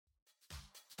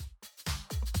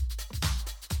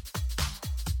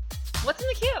What's in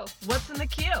the queue? What's in the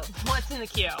queue? What's in the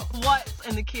queue? What's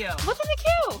in the queue? What's in the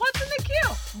queue? What's in the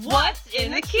queue? What's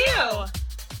in the queue?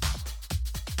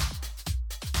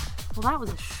 Well, that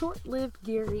was a short-lived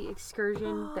Gary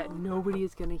excursion that nobody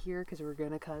is going to hear because we're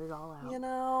going to cut it all out. You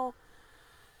know,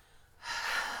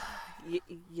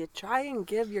 you try and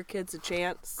give your kids a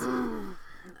chance.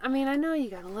 I mean, I know you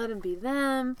got to let them be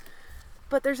them,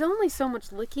 but there's only so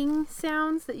much licking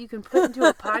sounds that you can put into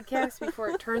a podcast before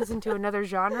it turns into another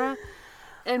genre,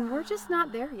 and we're just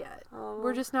not there yet.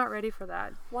 We're just not ready for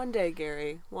that. One day,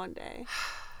 Gary. One day.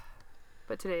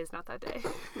 But today is not that day.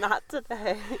 Not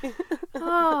today.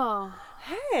 Oh.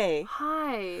 Hey.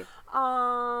 Hi.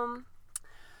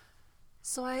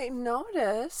 So I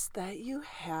noticed that you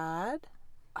had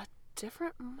a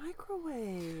different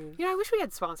microwave. You know, I wish we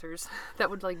had sponsors that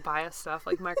would, like, buy us stuff,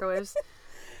 like microwaves.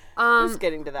 Just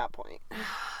getting to that point.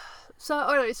 So,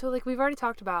 alright, so, like, we've already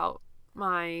talked about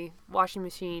my washing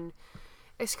machine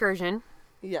excursion.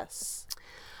 Yes.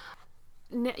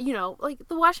 You know, like,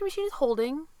 the washing machine is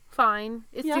holding fine.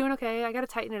 It's Yeah. doing okay. I gotta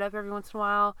tighten it up every once in a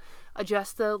while.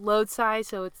 Adjust the load size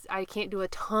so I can't do a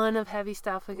ton of heavy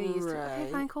stuff like I used to. Okay,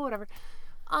 Right. fine, cool, whatever.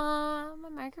 My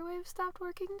microwave stopped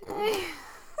working today.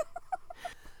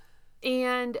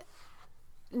 And,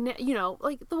 you know,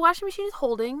 like, the washing machine is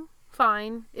holding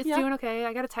fine. It's Yeah. doing okay.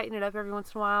 I gotta tighten it up every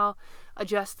once in a while.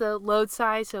 Adjust the load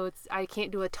size so I can't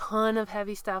do a ton of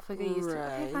heavy stuff like I used to.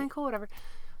 Okay, Right. fine, cool, whatever.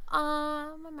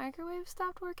 My microwave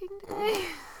stopped working today.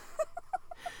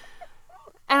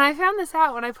 And I found this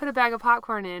out when I put a bag of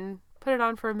popcorn in, put it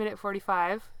on for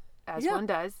 1:45, as Yeah. one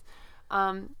does.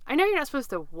 I know you're not supposed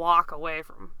to walk away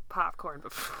from popcorn,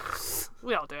 but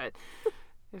we all do it.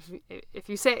 If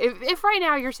you say if right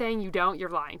now you're saying you don't, you're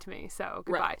lying to me. So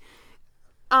goodbye.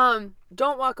 Right.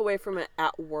 Don't walk away from it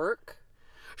at work.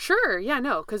 Sure, yeah,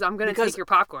 no, because I'm gonna Because- take your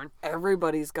popcorn.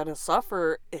 Everybody's gonna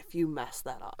suffer if you mess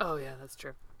that up. Oh yeah, that's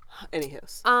true.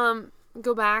 Anywho's.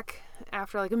 Go back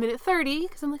after like 1:30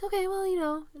 because I'm like, okay, well, you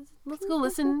know, let's go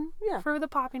listen Yeah. for the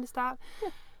popping to stop.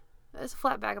 Yeah. It's a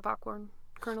flat bag of popcorn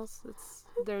kernels.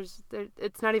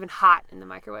 It's not even hot in the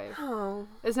microwave. Oh.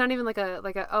 It's not even like a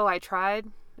oh, I tried.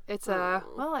 It's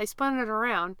well, I spun it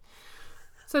around.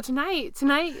 So tonight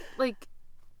like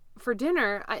for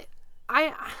dinner, I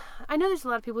know there's a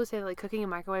lot of people who say like cooking in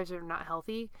microwaves are not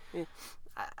healthy. Yeah.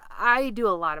 I do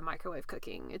a lot of microwave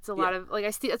cooking. It's a lot of like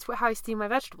that's how I steam my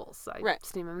vegetables. I Right.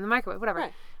 steam them in the microwave, whatever.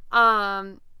 Right.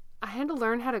 I had to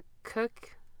learn how to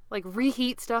cook, like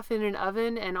reheat stuff in an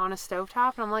oven and on a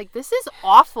stovetop, and I'm like, this is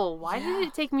awful. Why did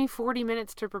it take me 40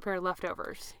 minutes to prepare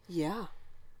leftovers? Yeah.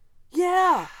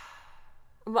 Yeah.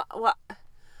 Well,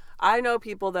 I know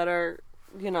people that are,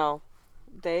 you know,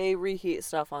 they reheat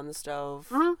stuff on the stove.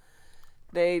 Mhm.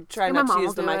 They try And my not to mom use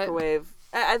will the do it. microwave.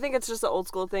 I think it's just an old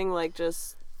school thing, like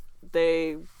just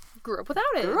they Grew up without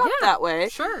it. grew up yeah, that way.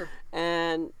 Sure.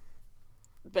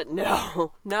 But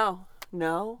no.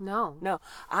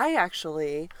 I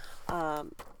actually,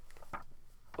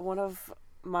 one of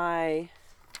my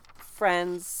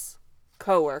friend's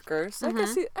coworkers,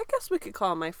 Mm-hmm. I guess we could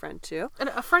call him my friend too.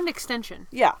 A friend extension.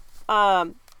 Yeah.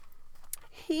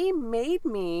 He made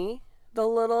me the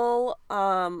little,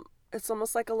 it's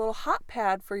almost like a little hot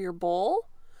pad for your bowl.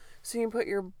 So you can put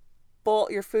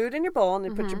your food in your bowl, and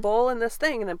then put your bowl in this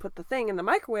thing, and then put the thing in the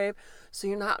microwave. So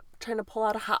you're not trying to pull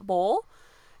out a hot bowl.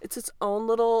 It's its own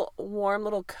little warm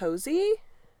little koozie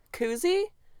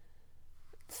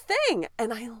thing.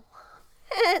 And I love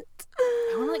it.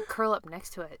 I want to like curl up next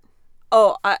to it.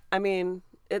 Oh, I mean,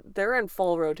 they're in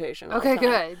full rotation all Okay, the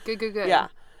time. good. Yeah.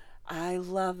 I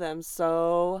love them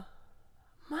so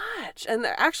much. And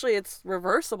actually, it's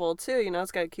reversible, too. You know,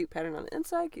 it's got a cute pattern on the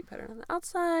inside, cute pattern on the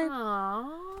outside. Aww,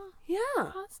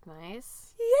 Yeah. that's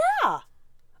nice. Yeah.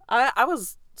 I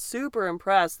was super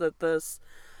impressed that this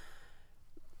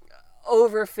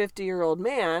over 50-year-old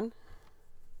man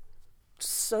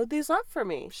sewed these up for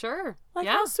me. Sure. Like,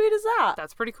 yeah, how sweet is that?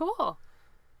 that's pretty cool.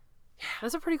 Yeah,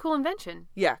 that's a pretty cool invention.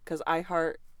 Yeah, because I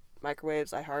heart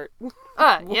microwaves. I heart...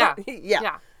 Yeah.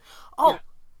 Yeah. Oh, Yeah.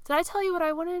 did I tell you what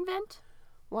I want to invent?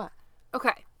 What?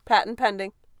 Okay. Patent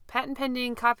pending. Patent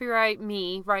pending, copyright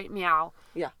me, right, meow.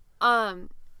 Yeah.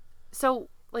 So,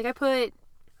 like, I put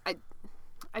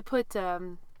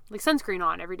like sunscreen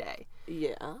on every day.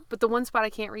 Yeah. But the one spot I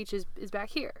can't reach is back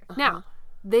here. Now,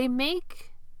 they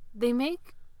make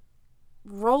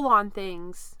roll-on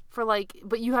things for like,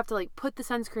 but you have to like put the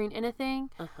sunscreen in a thing.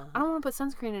 I don't want to put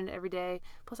sunscreen in it every day.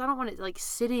 Plus, I don't want it like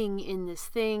sitting in this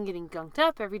thing getting gunked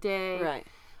up every day. Right.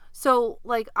 So,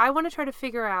 like, I want to try to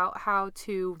figure out how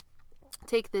to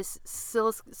take this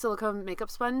silicone makeup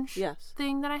sponge Yes.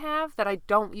 thing that I have that I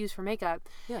don't use for makeup.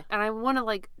 Yeah. And I want to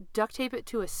like duct tape it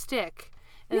to a stick.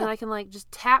 And Yeah. then I can like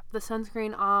just tap the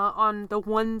sunscreen on the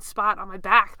one spot on my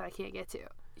back that I can't get to.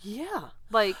 Yeah.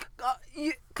 Like,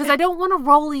 because I don't want a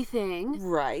rolly thing.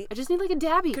 Right. I just need like a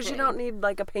dabby thing. Because you don't need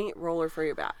like a paint roller for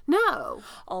your back. No.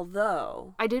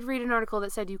 Although, I did read an article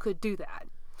that said you could do that.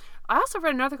 I also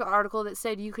read another article that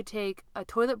said you could take a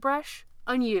toilet brush,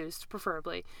 unused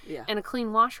preferably, yeah. and a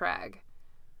clean wash rag,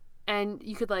 and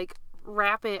you could like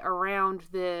wrap it around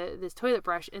this toilet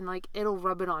brush and like it'll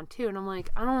rub it on too. And I'm like,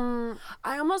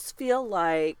 I almost feel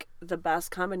like the best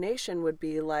combination would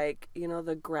be like, you know,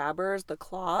 the grabbers, the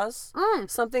claws,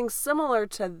 something similar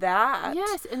to that.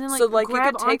 Yes, and then like so like you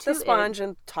grab could take the onto sponge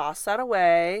and toss that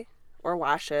away or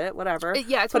wash it, whatever.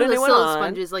 Yeah, it's Put one a of new those one silk on.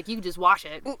 sponges. Like you can just wash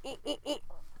it.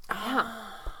 Yeah,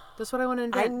 that's what I want to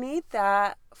I invent. need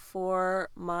that for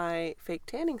my fake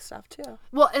tanning stuff too.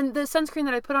 Well, and the sunscreen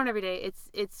that I put on every day,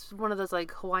 it's one of those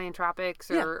like Hawaiian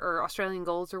Tropics or, Yeah. or Australian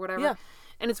Golds or whatever. Yeah.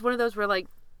 And it's one of those where like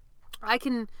I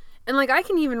can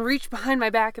even reach behind my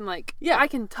back and like Yeah. I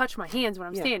can touch my hands when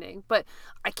I'm Yeah. standing, but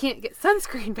I can't get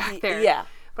sunscreen back there. Yeah.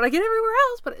 But I get everywhere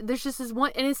else. But there's just this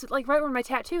one, and it's like right where my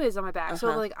tattoo is on my back. So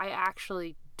Uh-huh. like I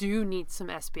actually do need some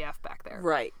SPF back there.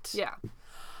 Right. Yeah.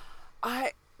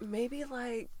 I maybe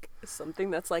like something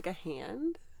that's like a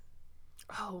hand.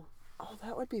 Oh. Oh,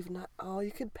 that would be not. Oh,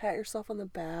 you could pat yourself on the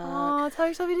back. Oh, tell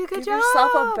yourself you did a good Give job.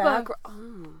 yourself a back.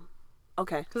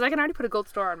 Okay. Because I can already put a gold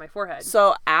star on my forehead.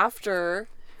 So after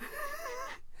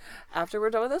we're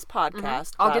done with this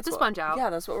podcast, I'll get that's the what- sponge out. Yeah,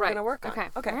 that's what we're Right. gonna work on. Okay.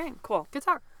 Okay. All right. Cool. Good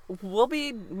talk. We'll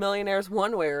be millionaires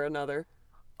one way or another.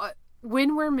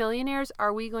 When we're millionaires,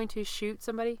 are we going to shoot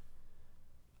somebody?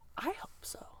 I hope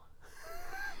so.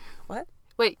 What?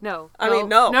 Wait, no. I mean,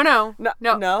 no. No.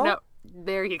 No?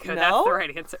 There you go. No? That's the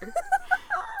right answer.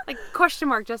 Like question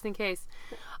mark just in case.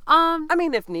 I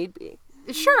mean, if need be.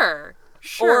 Sure.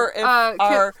 Or if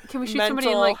our can we shoot mental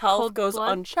somebody in like health cold goes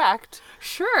blood? unchecked,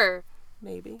 Sure.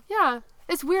 maybe. Yeah.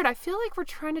 It's weird. I feel like we're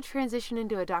trying to transition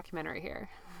into a documentary here.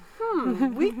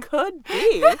 We could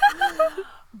be.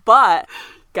 But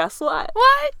guess what?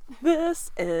 What?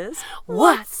 This is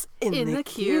What's in, in the, the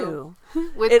queue.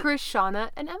 With Chris, Shauna,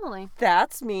 and Emily.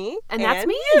 That's me. And that's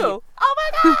me. You.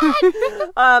 Oh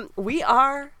my god. We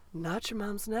are not your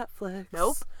mom's Netflix.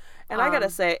 Nope. And I gotta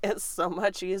say, it's so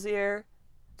much easier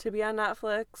to be on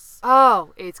Netflix.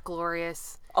 Oh, it's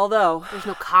glorious. Although There's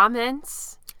no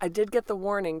comments. I did get the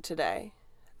warning today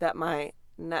that my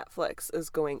Netflix is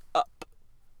going up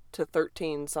to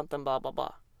 13 something blah blah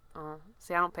blah. Oh,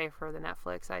 see, I don't pay for the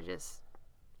Netflix. I just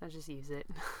use it.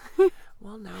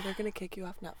 Well, now they're gonna kick you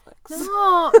off Netflix.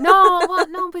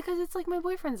 No, because it's like my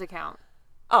boyfriend's account.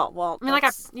 Oh well. I mean, like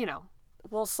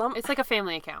well, it's like a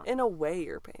family account. in a way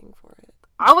you're paying for it.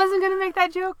 I wasn't gonna make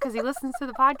that joke because he listens to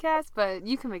the podcast, but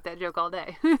you can make that joke all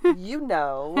day. You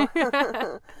know.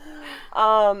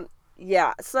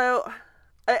 Yeah. So,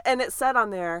 and it said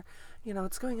on there, you know,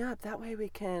 it's going up. That way we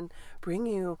can bring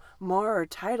you more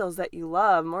titles that you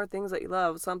love, more things that you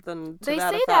love, something to They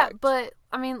that say effect. that, but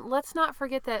I mean, let's not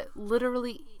forget that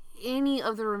literally any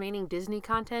of the remaining Disney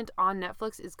content on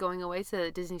Netflix is going away to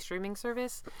the Disney streaming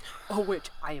service. Oh, which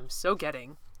I am so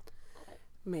getting.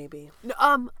 Maybe.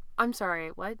 I'm sorry,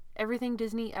 what? Everything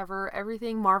Disney ever,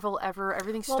 everything Marvel ever,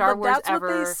 everything Well, Star but Wars that's ever.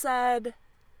 what they said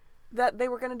that they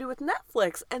were going to do with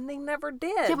Netflix, and they never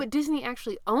did. Yeah, but Disney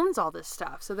actually owns all this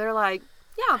stuff. So they're like,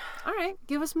 yeah, all right,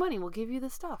 give us money. We'll give you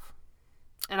this stuff.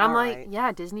 And I'm All like, right.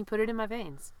 yeah, Disney put it in my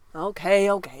veins. Okay.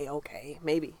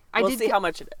 Maybe. I We'll did see get- how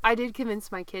much it is. I did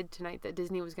convince my kid tonight that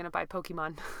Disney was going to buy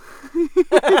Pokemon.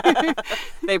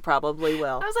 They probably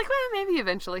will. I was like, well, maybe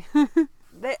eventually.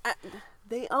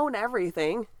 They own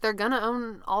everything. They're going to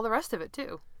own all the rest of it,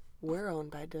 too. We're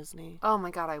owned by Disney. Oh, my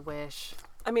God, I wish.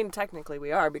 I mean, technically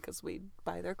we are because we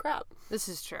buy their crap. This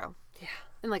is true. Yeah.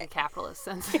 In like a capitalist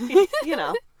sense. You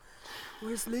know.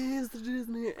 We're slaves to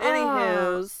Disney.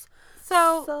 Anywho's.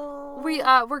 So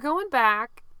we're going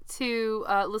back to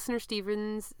listener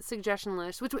Steven's suggestion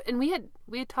list, and we had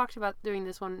talked about doing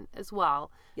this one as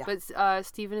well. Yeah. But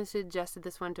Steven has suggested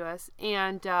this one to us,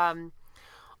 and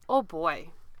oh boy,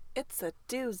 It's a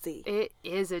doozy. it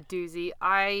is a doozy.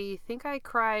 I think I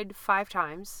cried 5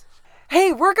 times.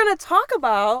 Hey, we're going to talk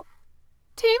about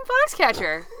Team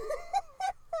Foxcatcher.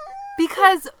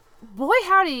 Because boy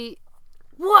howdy,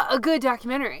 what a good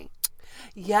documentary.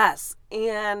 Yes,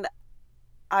 and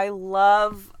I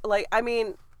love,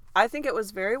 I think it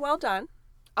was very well done.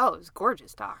 Oh, it was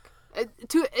gorgeous, Doc.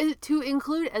 To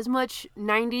include as much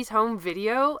 90s home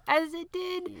video as it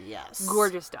did, Yes.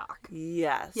 gorgeous, Doc.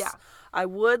 Yes. Yeah. I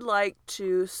would like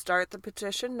to start the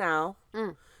petition now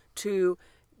to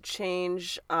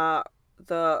change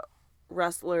the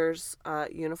wrestlers'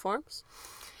 uniforms.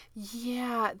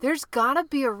 Yeah, there's gotta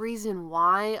be a reason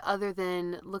why, other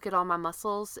than look at all my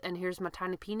muscles and here's my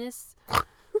tiny penis.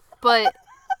 But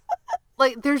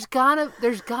like, there's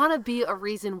gotta be a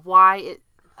reason why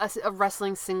a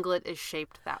wrestling singlet is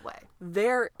shaped that way.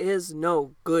 There is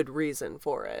no good reason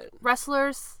for it.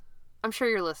 Wrestlers, I'm sure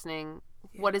you're listening.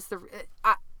 Yeah. What is the?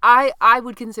 I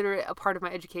would consider it a part of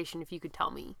my education if you could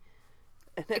tell me.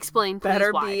 Explain, please,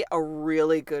 better why. Be a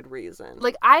really good reason.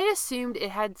 Like, I assumed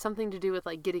it had something to do with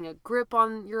like getting a grip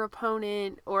on your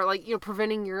opponent, or like, you know,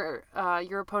 preventing your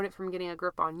opponent from getting a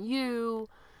grip on you.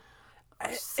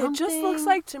 It just looks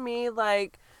like to me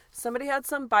like somebody had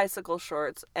some bicycle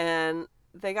shorts and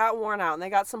they got worn out and they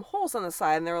got some holes on the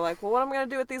side and they were like, well, what am I going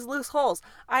to do with these loose holes?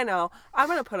 I know. I'm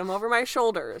going to put them over my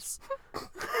shoulders.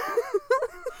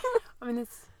 I mean,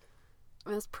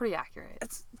 it's pretty accurate.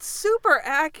 It's super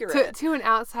accurate. To an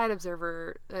outside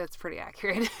observer, it's pretty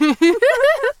accurate.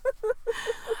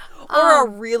 Or a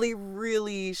really,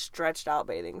 really stretched out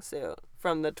bathing suit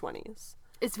from the 20s.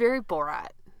 It's very Borat.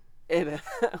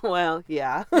 Well,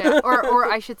 yeah. Yeah.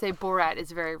 Or I should say Borat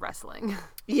is very wrestling.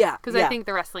 Yeah. Because I think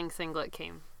the wrestling singlet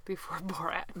came before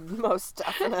Borat. Most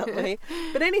definitely.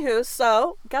 But anywho,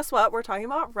 so guess what? We're talking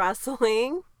about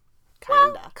wrestling.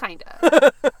 Kinda.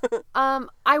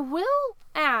 I will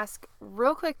ask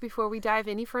real quick before we dive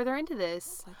any further into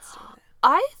this. Let's do it.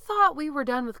 I thought we were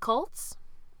done with cults.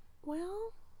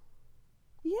 Well,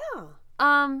 yeah.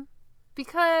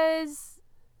 Because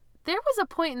there was a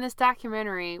point in this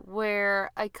documentary where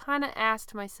I kind of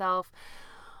asked myself,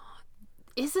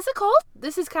 is this a cult?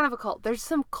 This is kind of a cult. There's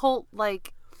some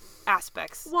cult-like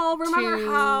aspects. Well, remember to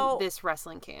how this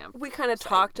wrestling camp. We kind of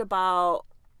talked about,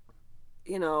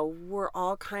 you know, we're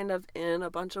all kind of in a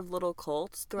bunch of little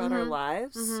cults throughout our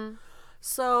lives. Mm-hmm.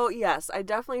 So, yes, I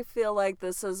definitely feel like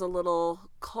this is a little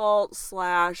cult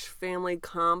 / family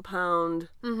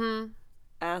compound-esque.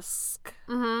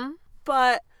 Mm-hmm.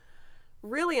 But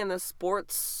really in the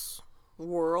sports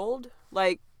world,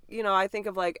 like, you know, I think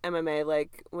of like MMA,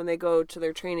 like when they go to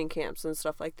their training camps and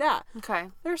stuff like that. Okay.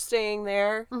 They're staying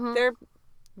there. Mm-hmm. They're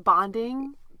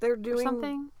bonding. They're doing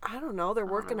something. I don't know. They're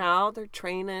working out. They're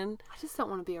training. I just don't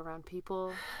want to be around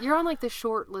people. You're on like the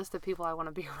short list of people I want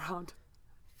to be around.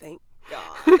 Thank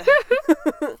God.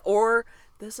 Or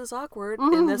this is awkward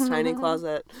in this tiny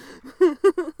closet.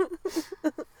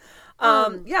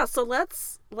 Yeah, so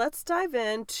let's dive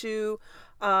into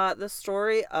the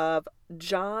story of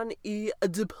John E.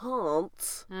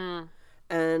 DuPont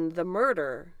and the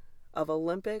murder of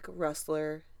Olympic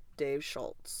wrestler Dave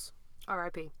Schultz.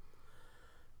 R.I.P.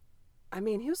 I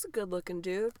mean, he was a good-looking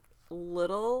dude.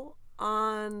 Little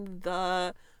on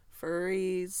the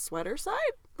furry sweater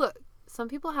side. Look, some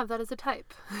people have that as a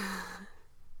type.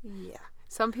 Yeah.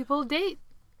 Some people date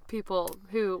people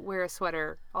who wear a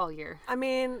sweater all year. I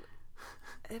mean,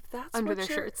 if that's under what their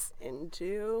you're shirts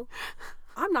into,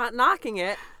 I'm not knocking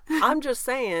it. I'm just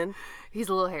saying. He's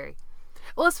a little hairy.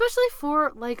 Well, especially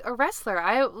for like a wrestler.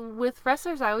 With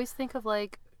wrestlers, I always think of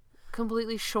like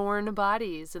completely shorn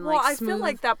bodies and like smooth. I feel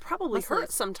like that probably muscles.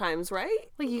 hurts sometimes, right?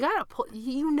 Like you gotta pull.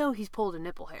 You know he's pulled a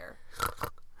nipple hair.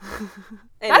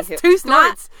 Anywho, that's 2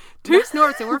 snorts. 2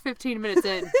 snorts, and we're 15 minutes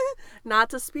in.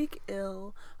 Not to speak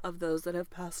ill of those that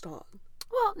have passed on.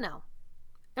 Well, no.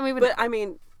 And I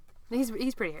mean, he's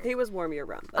pretty hairy. He was warm year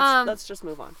round. Let's just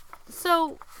move on.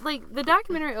 So, like, the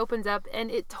documentary opens up, and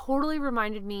it totally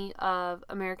reminded me of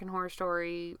American Horror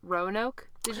Story Roanoke.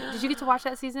 Did you get to watch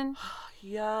that season?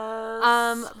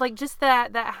 Yes. Like just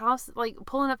that house, like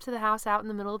pulling up to the house out in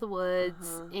the middle of the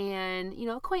woods, and you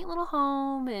know, a quaint little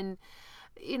home, and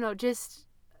you know, just,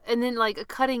 and then like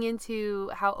cutting into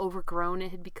how overgrown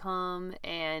it had become,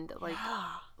 and like,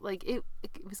 like it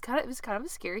was kind of a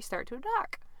scary start to a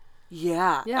doc.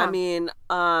 Yeah. I mean,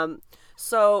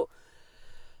 so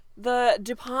the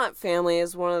DuPont family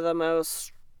is one of the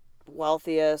most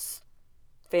wealthiest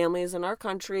families in our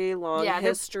country, long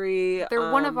history.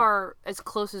 They're one of our, as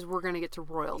close as we're going to get to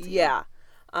royalty. Yeah.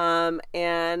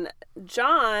 And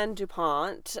John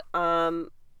DuPont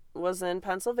was in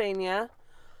Pennsylvania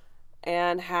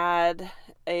and had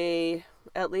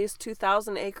at least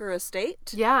 2,000 acre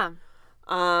estate. Yeah.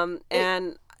 And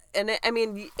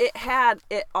it had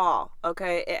it all.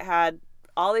 Okay, it had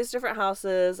all these different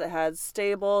houses. It had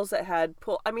stables. It had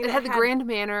pool. I mean, it had the Grand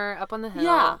Manor up on the hill.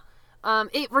 Yeah.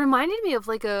 It reminded me of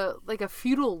like a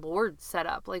feudal lord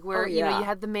setup, like where you yeah. you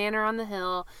had the manor on the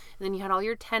hill, and then you had all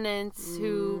your tenants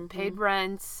who paid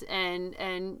rents, and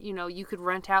you could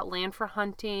rent out land for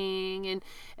hunting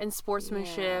and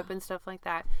sportsmanship and stuff like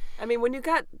that. I mean, when you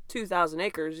got 2,000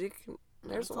 acres,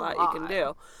 there's a lot you can lot.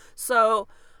 do. So,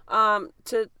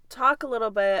 to talk a little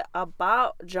bit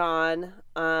about John,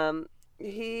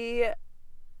 he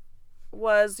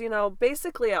was,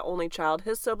 basically an only child.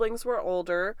 His siblings were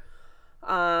older,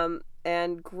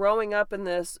 and growing up in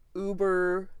this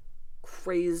uber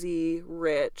crazy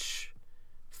rich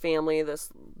family,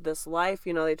 this life,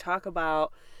 they talk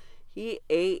about he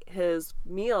ate his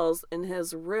meals in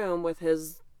his room with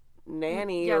his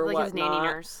nanny or like whatnot. his nanny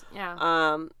nurse.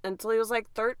 Yeah. Until he was like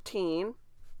 13.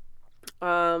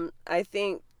 I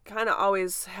think kind of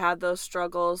always had those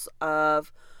struggles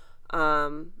of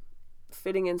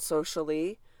fitting in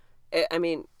socially.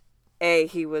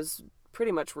 He was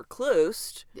pretty much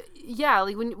reclused. Yeah,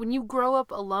 like when you grow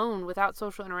up alone without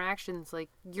social interactions, like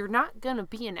you're not gonna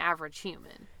be an average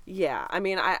human. Yeah, I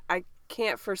mean, I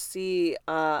can't foresee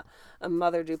a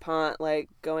Mother DuPont like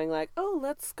going like, oh,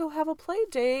 let's go have a play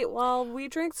date while we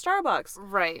drink Starbucks.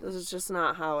 Right. This is just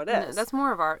not how it No, is. that's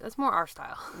more our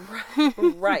style.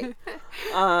 Right.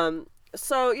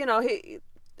 So he,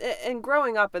 and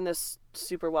growing up in this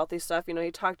super wealthy stuff,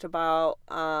 he talked about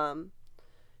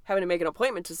having to make an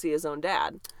appointment to see his own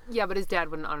dad. Yeah, but his dad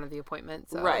wouldn't honor the appointment,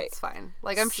 so Right. it's fine.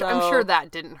 Like I'm sure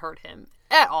that didn't hurt him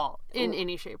at all in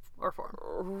any shape or form.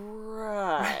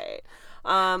 Right.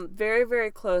 Very,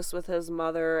 very close with his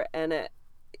mother, and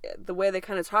the way they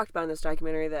kind of talked about in this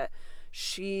documentary that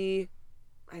she,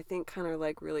 I think, kind of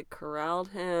like really corralled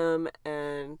him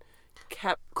and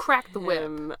Cracked the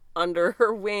whip under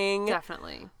her wing.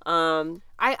 Definitely.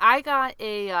 I got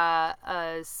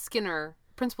a Skinner,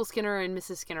 Principal Skinner and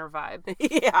Mrs. Skinner vibe.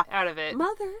 Yeah. Out of it.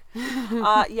 Mother.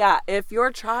 Yeah. If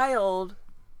your child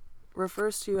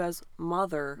refers to you as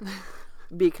mother,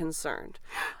 be concerned.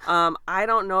 I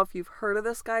don't know if you've heard of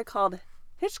this guy called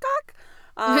Hitchcock.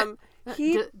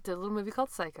 He did a little movie called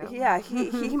Psycho. Yeah,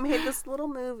 he made this little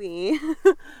movie.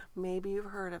 Maybe you've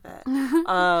heard of it.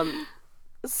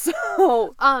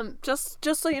 So just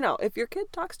so you know, if your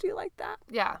kid talks to you like that,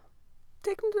 Yeah.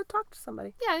 take him to talk to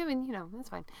somebody. Yeah, I mean, that's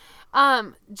fine.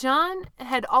 John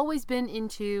had always been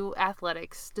into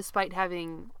athletics, despite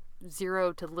having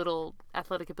zero to little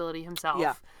athletic ability himself.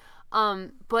 Yeah.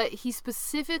 But he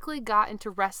specifically got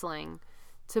into wrestling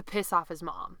to piss off his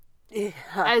mom. Yeah.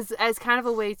 As kind of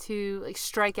a way to like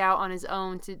strike out on his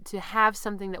own, to have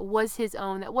something that was his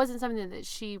own, that wasn't something that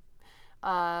she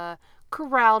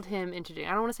corralled him into doing.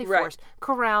 I don't want to say forced.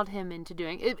 Corralled him into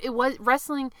doing. It was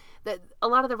wrestling that a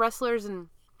lot of the wrestlers and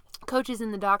coaches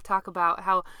in the doc talk about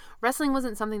how wrestling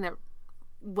wasn't something that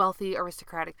wealthy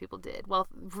aristocratic people did. Well,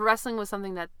 wrestling was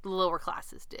something that the lower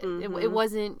classes did.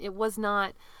 Mm-hmm. It was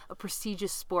not a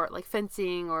prestigious sport like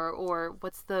fencing or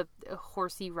what's the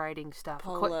horsey riding stuff?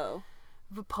 Polo.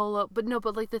 Polo, but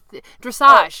like the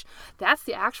dressage. That's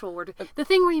the actual word. The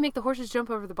thing where you make the horses jump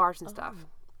over the bars and stuff.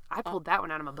 I pulled that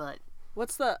one out of my butt.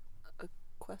 What's the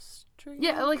equestrian?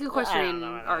 Yeah, like equestrian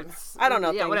arts. I don't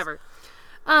know. Yeah, things. whatever.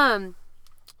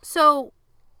 So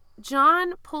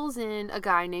John pulls in a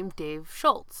guy named Dave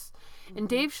Schultz. Mm-hmm. And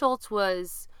Dave Schultz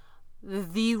was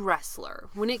the wrestler.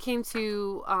 When it came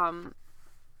to and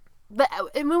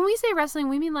when we say wrestling,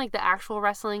 we mean like the actual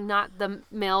wrestling, not the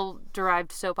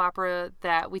male-derived soap opera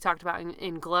that we talked about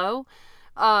in Glow.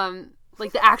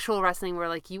 Like the actual wrestling where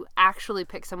like you actually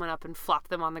pick someone up and flop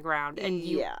them on the ground and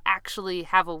you actually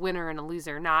have a winner and a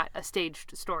loser, not a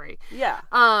staged story. Yeah.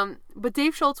 But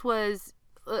Dave Schultz was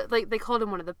like they called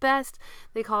him one of the best.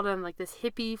 They called him like this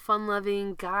hippie,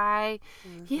 fun-loving guy.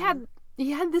 Mm-hmm.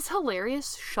 He had this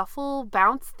hilarious shuffle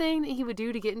bounce thing that he would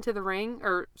do to get into the ring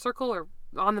or circle or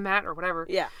on the mat or whatever.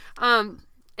 Yeah.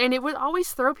 And it would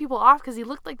always throw people off because he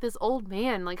looked like this old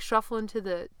man, like shuffling to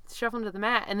the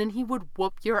mat, and then he would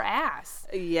whoop your ass.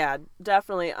 Yeah,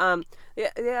 definitely.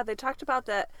 Yeah, they talked about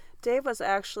that. Dave was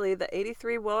actually the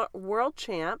 83 world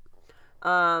champ,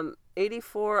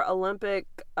 84 Olympic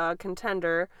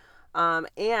contender,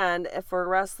 and for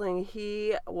wrestling,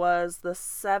 he was the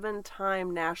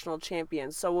 7-time national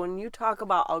champion. So when you talk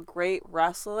about a great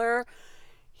wrestler,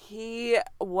 he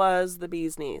was the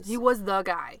bee's knees. He was the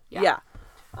guy. Yeah.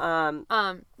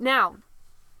 Now,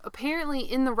 apparently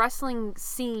in the wrestling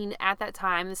scene at that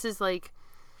time, this is late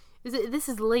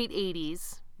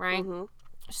 80s, right? Mm-hmm.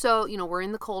 So, we're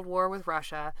in the Cold War with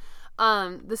Russia.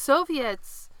 The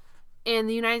Soviets and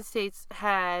the United States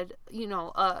had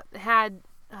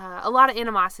a lot of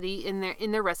animosity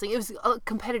in their wrestling. It was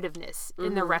competitiveness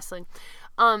in their wrestling.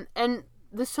 And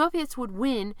the Soviets would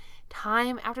win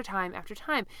time after time after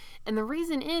time. And the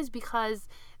reason is because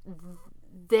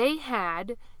they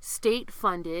had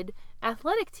state-funded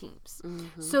athletic teams.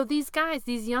 Mm-hmm. So these guys,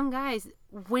 these young guys,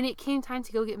 when it came time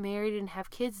to go get married and have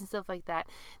kids and stuff like that,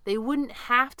 they wouldn't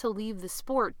have to leave the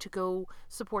sport to go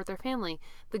support their family.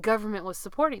 The government was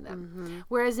supporting them. Mm-hmm.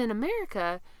 Whereas in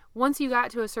America, once you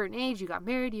got to a certain age, you got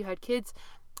married, you had kids,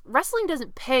 wrestling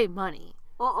doesn't pay money.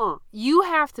 You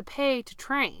have to pay to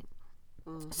train.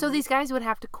 Mm-hmm. So these guys would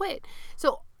have to quit.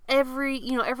 So every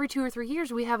 2 or 3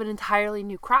 years, we have an entirely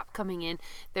new crop coming in.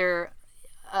 They're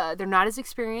not as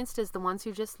experienced as the ones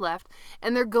who just left,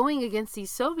 and they're going against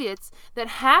these Soviets that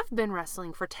have been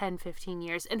wrestling for 10, 15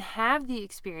 years and have the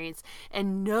experience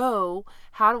and know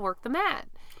how to work the mat.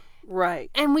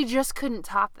 Right. And we just couldn't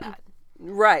top that.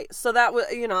 Right. So that was,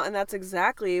 and that's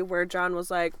exactly where John was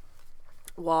like,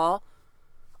 well,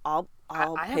 I'll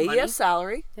I have pay you money. a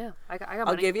salary. Yeah, I got I'll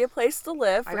money. give you a place to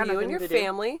live I for got you and nothing your to do.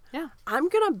 family. Yeah. I'm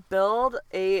going to build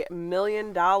a $1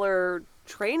 million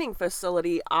training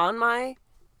facility on my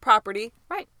property,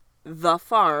 Right. the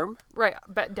farm. Right,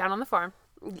 but down on the farm.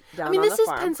 Down I mean, on this the is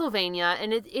farm. Pennsylvania,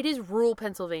 and it is rural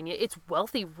Pennsylvania. It's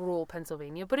wealthy rural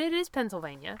Pennsylvania, but it is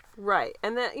Pennsylvania. Right.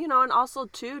 And then, and also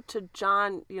too, to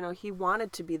John, he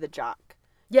wanted to be the jock.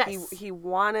 Yes. He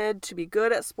wanted to be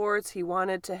good at sports. He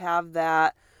wanted to have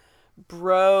that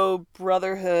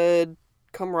brotherhood,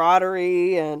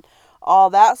 camaraderie, and all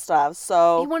that stuff.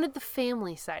 So he wanted the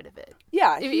family side of it.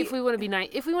 yeah, If we want to be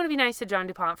nice to John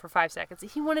DuPont for 5 seconds,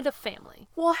 he wanted a family.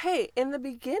 well, hey, in the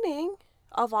beginning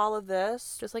of all of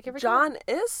this, Just like every John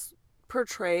is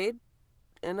portrayed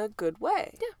in a good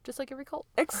way. Yeah, just like every cult.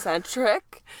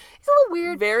 Eccentric, He's a little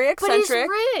weird. very But he's eccentric.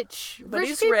 rich. But rich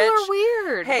he's people rich. are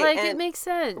weird. Hey, like, and- it makes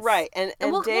sense. Right, and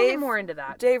we'll Dave get more into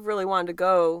that. Dave really wanted to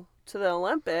go to the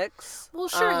Olympics. Well,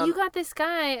 sure, you got this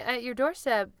guy at your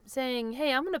doorstep saying,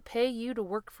 hey, I'm going to pay you to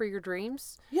work for your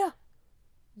dreams. Yeah.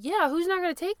 Yeah, who's not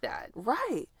going to take that?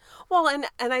 Right. Well, and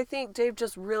I think Dave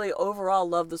just really overall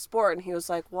loved the sport, and he was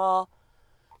like, well,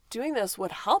 doing this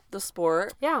would help the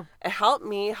sport. Yeah. It helped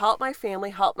me, help my family,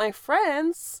 help my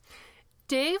friends.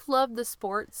 Dave loved the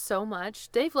sport so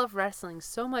much. Dave loved wrestling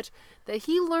so much that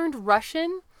he learned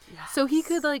Russian so he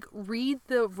could read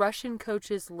the Russian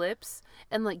coaches' lips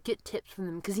and get tips from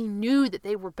them because he knew that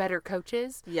they were better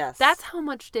coaches. Yes. That's how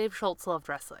much Dave Schultz loved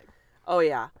wrestling. Oh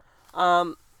yeah.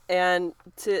 And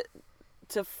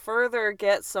to further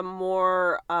get some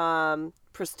more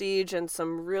prestige and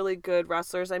some really good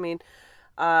wrestlers, I mean,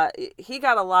 he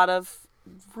got a lot of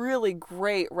really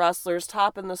great wrestlers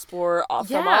top in the sport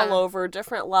from all over,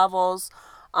 different levels.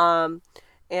 And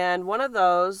one of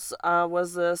those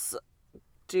was this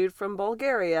dude from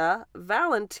Bulgaria,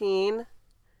 Valentin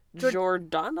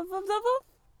Jordanov.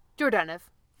 Jordanov.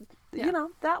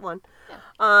 That one.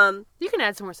 Yeah. You can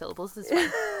add some more syllables. It's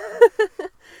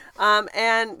fine.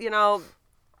 And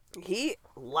he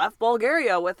left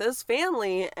Bulgaria with his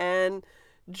family and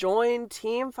joined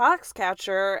Team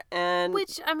Foxcatcher, and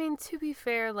Which, I mean, to be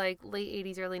fair, late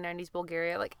 80s, early 90s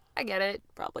Bulgaria, I get it.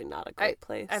 probably not a great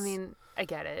place. I mean, I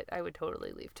get it. I would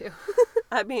totally leave too.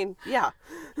 I mean, yeah.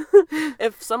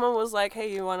 If someone was like,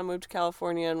 "Hey, you want to move to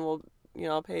California and we'll,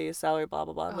 I'll pay you a salary, blah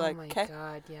blah blah," I'd be Oh like, my "Okay,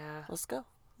 God, yeah. let's go."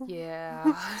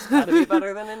 Yeah. Gotta be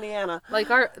better than Indiana.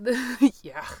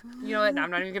 Yeah. You know what?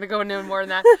 I'm not even going to go into more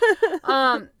than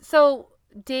that. So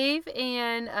Dave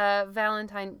and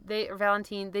Valentine,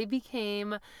 they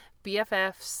became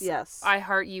BFFs. Yes. I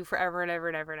heart you forever and ever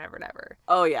and ever and ever and ever.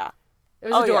 Oh yeah. It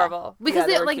was yeah. adorable. Because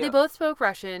Yeah, they were they cute. both spoke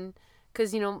Russian.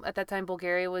 Because, at that time,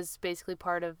 Bulgaria was basically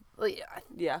part of...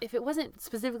 Yeah. If it wasn't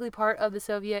specifically part of the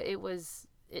Soviet, it was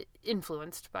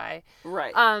influenced by...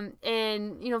 Right. And,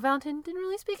 Valentin didn't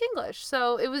really speak English.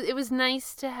 So it was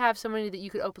nice to have somebody that you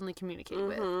could openly communicate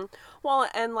with. Well,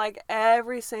 and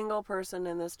every single person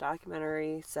in this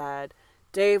documentary said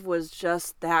Dave was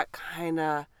just that kind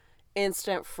of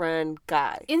instant friend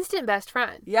guy. Instant best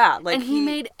friend. Yeah, and he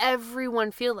made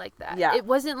everyone feel like that. Yeah. It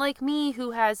wasn't like me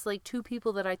who has 2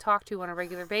 people that I talk to on a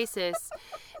regular basis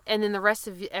and then the rest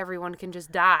of everyone can just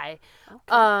die.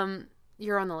 Okay.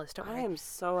 You're on the list, don't I worry. am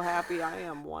so happy I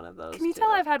am one of those. Can you too.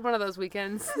 tell I've had one of those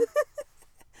weekends?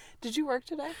 Did you work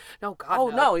today? No, God, Oh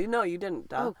no. no, you didn't.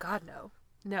 Duh. Oh, God, no.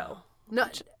 No. No.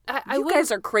 I You wouldn't-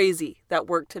 guys are crazy that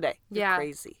work today. You're Yeah.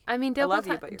 crazy. I mean, I double love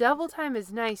you, time. but you're Double time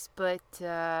is nice, but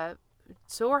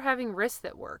so are having wrists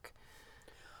at work.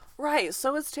 Right.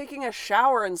 So it's taking a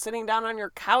shower and sitting down on your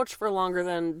couch for longer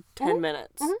than 10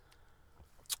 minutes.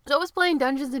 So I was playing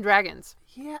Dungeons and Dragons.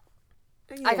 Yeah.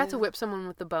 I got to whip someone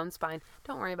with the bone spine.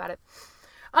 Don't worry about it.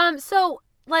 So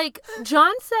like,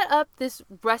 John set up this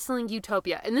wrestling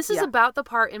utopia. And this is Yeah. about the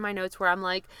part in my notes where I'm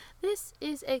like, this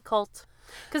is a cult.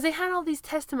 Because they had all these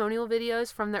testimonial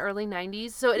videos from the early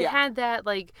 90s. So it Yeah. had that,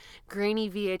 like, grainy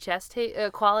VHS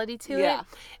quality to Yeah. it.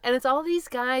 And it's all these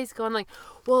guys going like,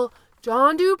 well,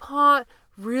 John DuPont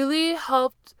really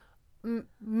helped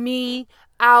me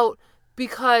out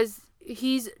because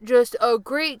he's just a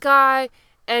great guy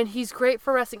and he's great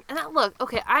for wrestling. And look,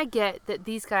 okay, I get that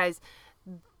these guys,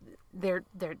 they're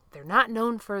not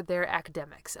known for their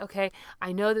academics, okay?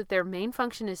 I know that their main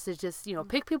function is to just,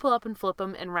 pick people up and flip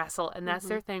them and wrestle, and that's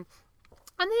their thing.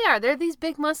 And they're these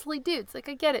big muscly dudes. Like,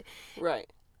 I get it. Right.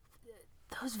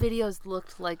 Those videos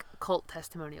looked like cult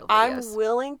testimonial I'm videos.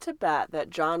 willing to bet that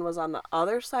John was on the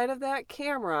other side of that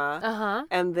camera, Uh-huh.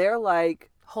 and they're like,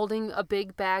 Holding a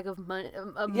big bag of money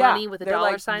with a they're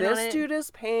dollar like, sign on it. this dude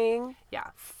is paying Yeah.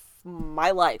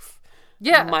 my life.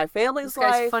 Yeah. My This family's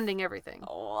guy's life. funding everything.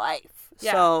 Life.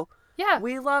 Yeah. So Yeah.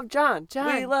 we love John.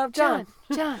 John. We love John.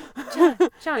 John.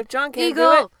 If John can't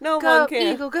Eagle. do it, no go, one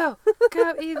can. Eagle, go.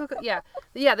 Go, Eagle, go. Yeah.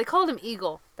 Yeah, they called him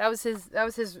Eagle. That was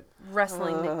his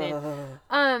wrestling nickname.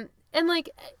 And like,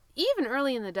 even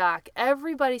early in the doc,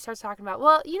 everybody starts talking about,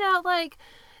 well, like,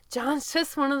 John's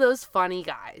just one of those funny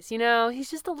guys, He's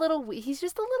just a little weird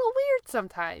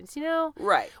sometimes,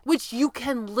 Right. Which you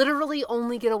can literally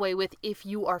only get away with if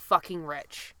you are fucking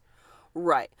rich.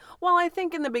 Right. Well, I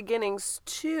think in the beginnings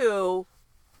too,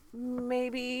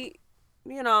 maybe,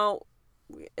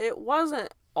 it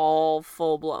wasn't all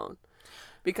full blown,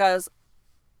 because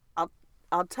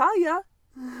I'll tell you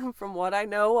from what I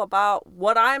know about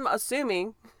what I'm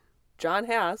assuming John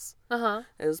has Uh-huh.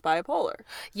 is bipolar.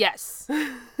 Yes.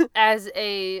 As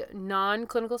a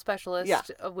non-clinical specialist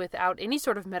Yeah. without any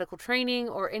sort of medical training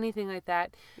or anything like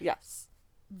that, Yes.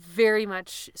 very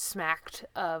much smacked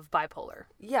of bipolar.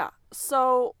 Yeah.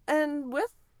 So, and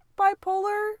with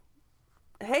bipolar,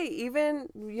 hey, even,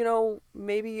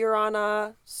 maybe you're on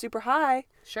a super high,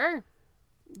 Sure.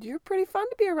 you're pretty fun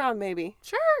to be around, maybe.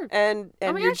 Sure. And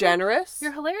Oh my you're gosh, generous.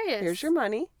 You're hilarious. Here's your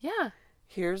money. Yeah.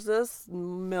 Here's this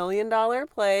 $1 million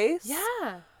place.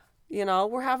 Yeah.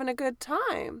 We're having a good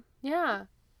time. Yeah.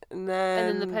 And then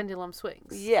And then the pendulum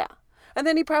swings. Yeah. And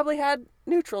then he probably had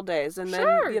neutral days. And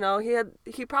Sure. then,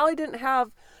 he probably didn't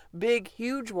have big,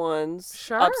 huge ones,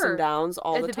 Sure. ups and downs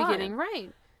all At the the time. beginning,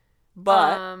 right.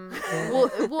 But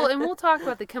we'll talk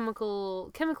about the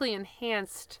chemically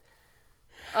enhanced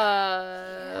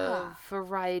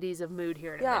varieties of mood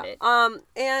here in a minute.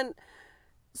 And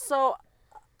so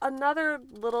another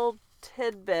little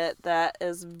tidbit that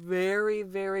is very,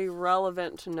 very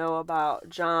relevant to know about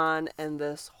John and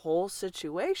this whole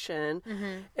situation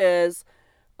is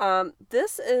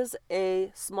this is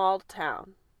a small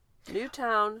town,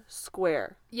 Newtown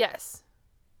Square. Yes.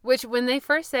 Which, when they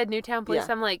first said Newtown Police,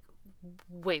 Yeah. I'm like,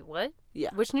 wait, what? Yeah.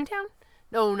 Which Newtown?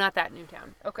 No, not that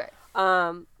Newtown. Okay.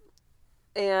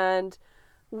 And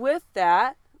with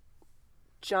that,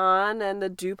 John and the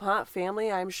DuPont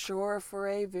family, I'm sure for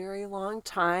a very long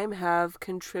time, have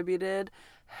contributed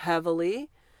heavily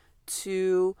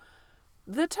to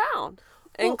the town,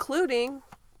 including,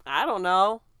 I don't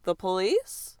know, the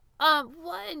police. And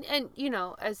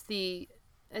as the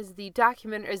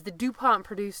DuPont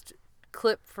produced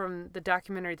clip from the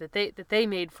documentary that they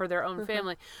made for their own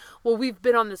family, well, we've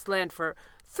been on this land for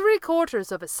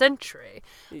 3/4 of a century.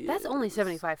 That's only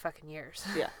 75 fucking years.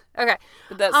 Yeah. Okay.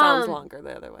 But that sounds longer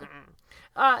the other way.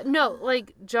 No,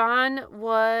 like, John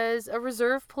was a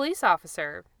reserve police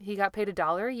officer. He got paid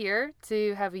 $1 a year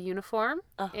to have a uniform,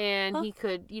 and he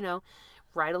could,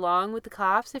 ride along with the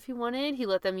cops if he wanted. He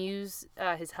let them use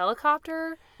his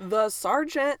helicopter. The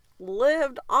sergeant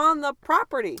lived on the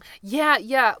property.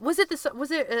 Yeah. Was it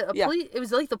a Yeah. police? It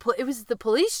was like it was the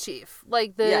police chief,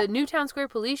 like the Newtown Square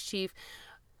police chief,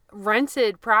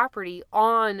 rented property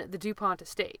on the DuPont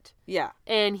estate. Yeah.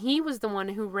 And he was the one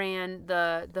who ran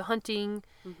the hunting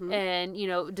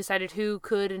and, decided who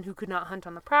could and who could not hunt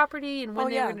on the property and when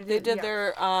they were going to do They it. did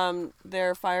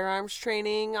their firearms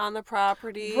training on the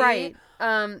property. Right.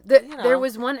 There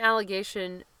was one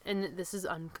allegation, and this is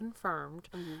unconfirmed,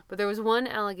 but there was one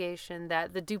allegation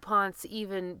that the DuPonts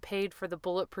even paid for the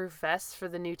bulletproof vests for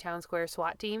the Newtown Square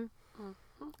SWAT team,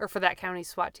 or for that county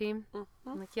SWAT team.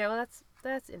 I'm like, yeah, well,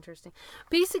 that's interesting.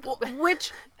 Basically,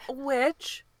 Which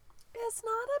is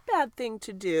not a bad thing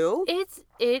to do. it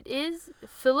is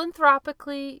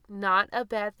philanthropically not a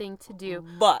bad thing to do,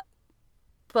 But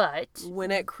but when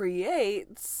it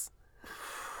creates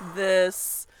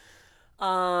this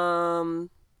I'm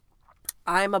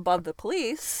above the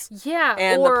police, yeah,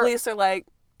 and or the police are like,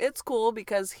 it's cool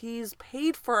because he's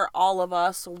paid for all of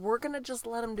us, so we're going to just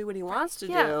let him do what he wants to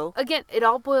do. Again, it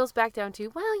all boils back down to,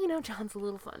 well, John's a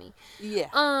little funny. Yeah.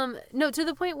 No, to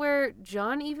the point where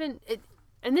John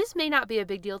and this may not be a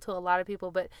big deal to a lot of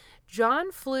people, but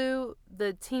John flew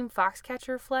the Team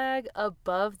Foxcatcher flag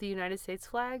above the United States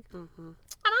flag. Mm-hmm. And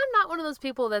I'm not one of those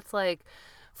people that's like,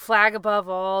 flag above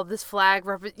all, this flag,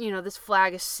 this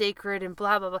flag is sacred and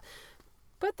blah, blah, blah.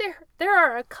 But there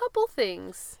are a couple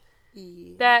things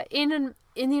that in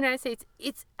the United States,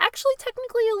 it's actually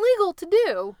technically illegal to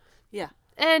do. Yeah.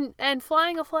 And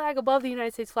flying a flag above the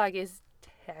United States flag is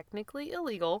technically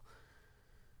illegal.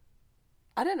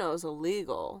 I didn't know it was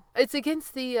illegal. It's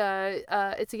against the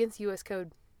it's against U.S.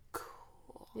 code.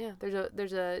 Cool. Yeah,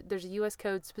 there's a U.S.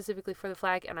 code specifically for the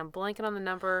flag, and I'm blanking on the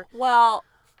number. Well,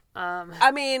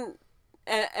 I mean,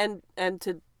 and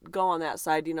to go on that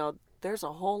side, there's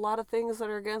a whole lot of things that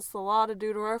are against the law to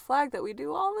do to our flag that we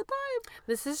do all the time.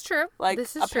 This is true. Like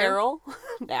this is apparel,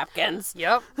 napkins.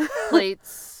 Yep.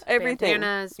 Plates, everything.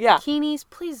 Bandanas, yeah. Bikinis.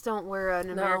 Please don't wear an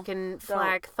American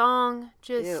flag thong.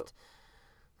 Just Ew.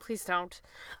 Please don't.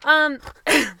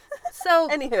 So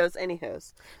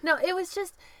Anywho's. No, it was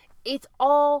just, it's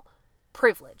all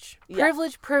privilege. Yeah.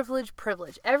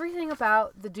 Privilege. Everything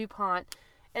about the DuPont.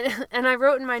 And I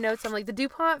wrote in my notes, I'm like, the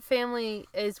DuPont family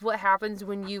is what happens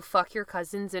when you fuck your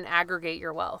cousins and aggregate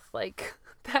your wealth. Like,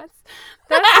 that's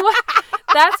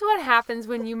what happens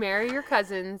when you marry your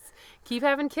cousins, keep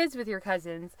having kids with your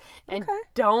cousins, and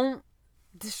don't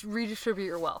redistribute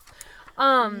your wealth.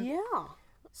 Yeah.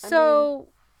 So,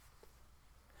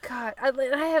 God,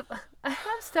 I have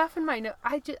stuff in my notes.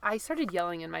 I started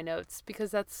yelling in my notes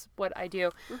because that's what I do.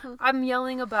 Mm-hmm. I'm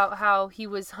yelling about how he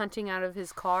was hunting out of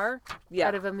his car,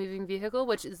 out of a moving vehicle,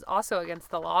 which is also against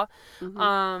the law.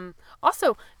 Mm-hmm.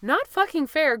 Also, not fucking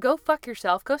fair. Go fuck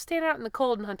yourself. Go stand out in the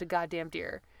cold and hunt a goddamn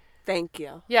deer. Thank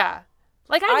you. Yeah.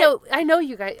 Like, I know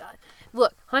you guys.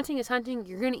 Look, hunting is hunting.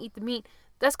 You're going to eat the meat.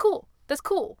 That's cool.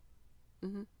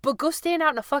 Mm-hmm. But go stand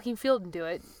out in a fucking field and do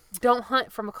it. Don't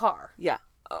hunt from a car. Yeah.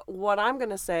 What I'm going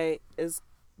to say is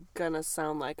going to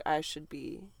sound like I should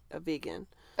be a vegan.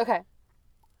 Okay.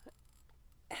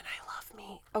 And I love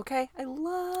meat. Okay? I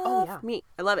love meat.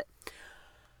 I love it.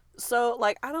 So,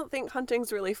 like, I don't think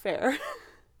hunting's really fair.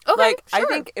 Okay, like, sure. I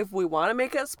think if we want to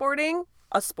make it a sport,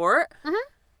 mm-hmm.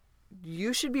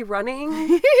 you should be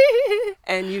running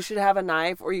and you should have a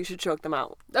knife or you should choke them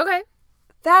out. Okay.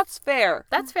 That's fair.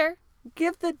 That's fair.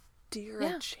 Give the deer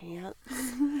a chance.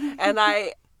 And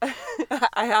I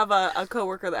have a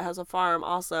coworker that has a farm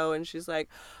also, and she's like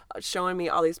showing me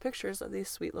all these pictures of these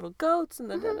sweet little goats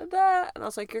and and I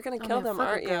was like, "You're gonna kill them,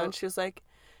 aren't you?" And she was like,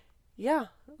 "Yeah."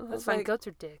 That's fine. Goats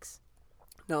are dicks.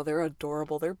 No, they're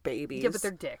adorable. They're babies. Yeah, but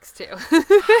they're dicks too.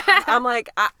 I'm like,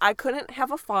 I couldn't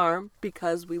have a farm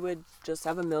because we would just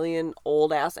have a million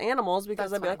old ass animals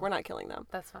because I'd be like, we're not killing them.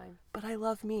 That's fine. But I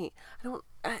love meat.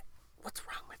 What's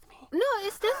wrong with me? No,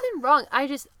 it's nothing wrong.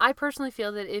 I personally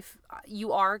feel that if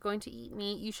you are going to eat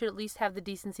meat, you should at least have the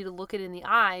decency to look it in the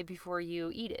eye before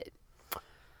you eat it.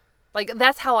 Like,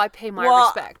 that's how I pay my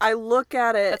respect. I look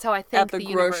at it that's how I think at the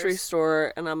grocery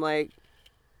store, and I'm like,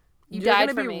 you're died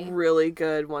for me. You're going to be really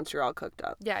good once you're all cooked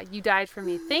up. Yeah, you died for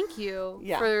me. Thank you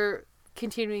for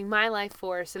continuing my life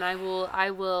force, and I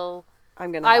will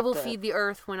feed the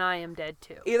earth when I am dead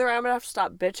too. Either I'm going to have to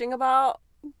stop bitching about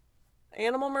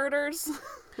animal murders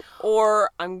or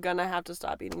I'm going to have to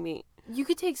stop eating meat. You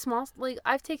could take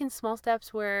I've taken small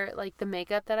steps where, like, the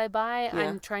makeup that I buy,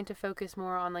 I'm trying to focus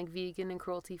more on, like, vegan and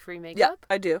cruelty-free makeup.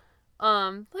 Yeah, I do.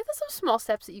 Like, there's some small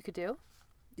steps that you could do.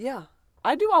 Yeah.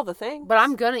 I do all the things. But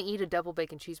I'm going to eat a double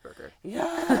bacon cheeseburger.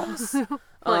 Yes.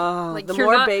 like the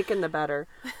more bacon, the better.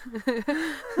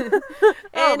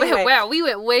 Anyway. Wow, we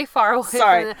went way far away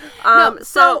Sorry. from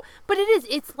that. But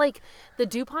it's like the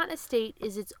DuPont estate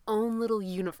is its own little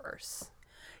universe.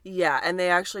 Yeah, and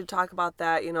they actually talk about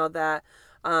that, that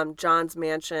John's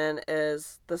mansion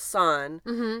is the sun,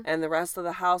 and the rest of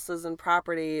the houses and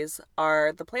properties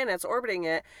are the planets orbiting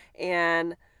it,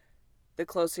 and the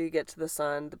closer you get to the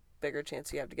sun, the bigger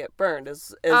chance you have to get burned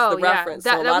is the reference.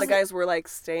 So a lot of guys were, like,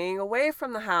 staying away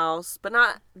from the house, but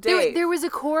not Dave. There was a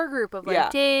core group of,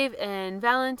 like, Dave and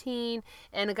Valentine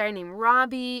and a guy named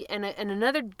Robbie and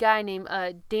another guy named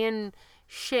Dan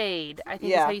Shade, I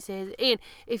think is how you say his. And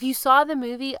if you saw the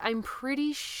movie, I'm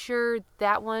pretty sure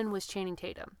that one was Channing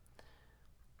Tatum.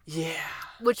 Yeah.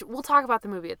 Which we'll talk about the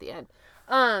movie at the end.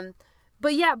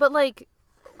 But like,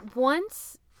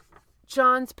 once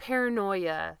John's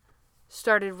paranoia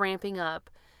started ramping up,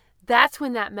 that's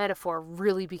when that metaphor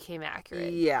really became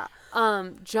accurate. Yeah.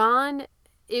 John,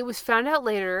 it was found out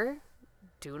later,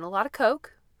 doing a lot of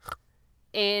coke,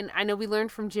 And I know we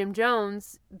learned from Jim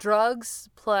Jones, drugs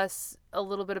plus a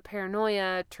little bit of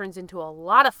paranoia turns into a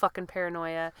lot of fucking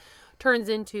paranoia. Turns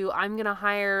into, I'm going to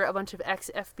hire a bunch of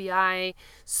ex-FBI,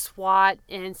 SWAT,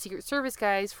 and Secret Service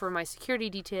guys for my security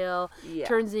detail. Yeah.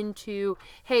 Turns into,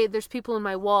 hey, there's people in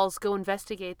my walls, go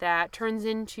investigate that. Turns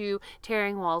into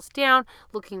tearing walls down,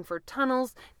 looking for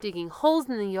tunnels, digging holes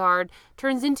in the yard.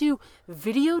 Turns into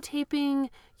videotaping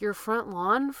your front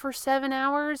lawn for 7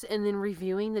 hours and then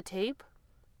reviewing the tape.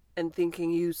 And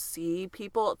thinking you see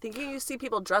people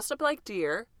dressed up like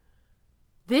deer.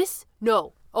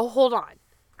 Hold on.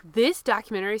 This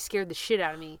documentary scared the shit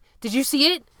out of me. Did you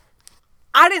see it?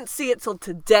 I didn't see it till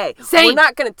today. Same. We're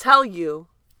not going to tell you.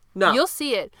 No. You'll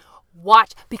see it.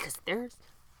 Watch, because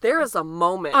There is a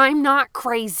moment. I'm not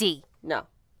crazy. No.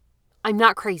 I'm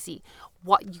not crazy.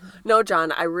 No,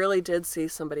 John, I really did see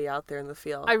somebody out there in the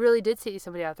field. I really did see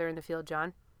somebody out there in the field,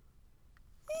 John.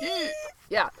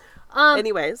 Yeah.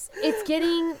 Anyways. It's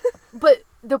getting, but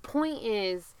the point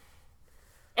is,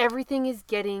 everything is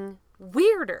getting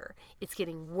weirder. It's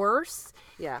getting worse.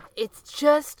 Yeah. It's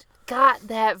just got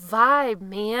that vibe,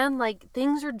 man. Like,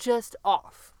 things are just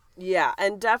off. Yeah,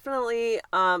 and definitely,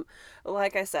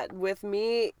 like I said, with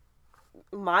me,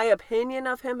 my opinion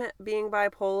of him being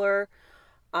bipolar,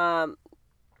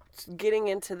 getting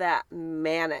into that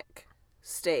manic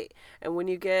state. And when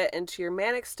you get into your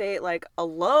manic state, like a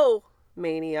low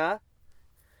mania,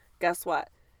 guess what?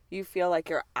 You feel like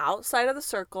you're outside of the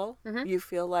circle. Mm-hmm. You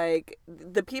feel like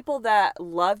the people that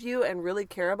love you and really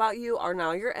care about you are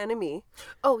now your enemy.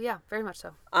 Oh, yeah, very much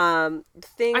so. I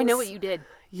know what you did.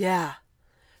 Yeah.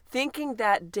 Thinking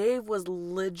that Dave was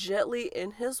legitly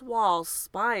in his wall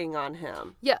spying on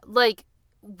him. Yeah, like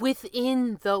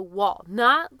within the wall.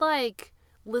 Not like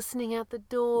listening at the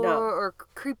door or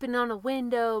creeping on a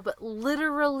window, but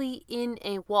literally in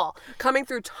a wall. Coming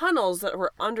through tunnels that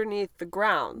were underneath the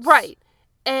ground. Right.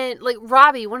 And like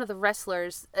Robbie, one of the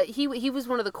wrestlers, he was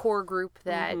one of the core group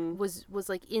that was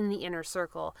like in the inner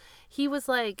circle. He was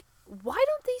like, why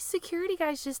don't these security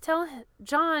guys just tell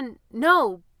John,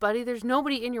 no, buddy, there's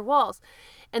nobody in your walls?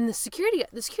 And the security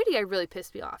guy really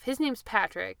pissed me off. His name's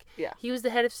Patrick. Yeah. He was the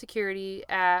head of security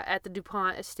at the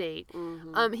DuPont estate.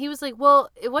 Mm-hmm. He was like, well,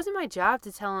 it wasn't my job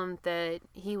to tell him that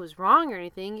he was wrong or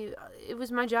anything. It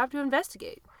was my job to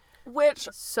investigate.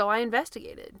 So I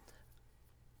investigated.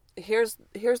 Here's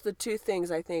the two things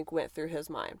I think went through his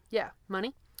mind. Yeah.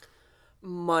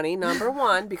 Money, number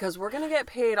one, because we're going to get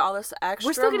paid all this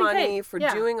extra money for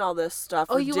doing all this stuff.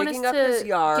 Oh, you digging want us up to his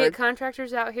yard. Get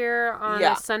contractors out here on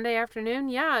a Sunday afternoon?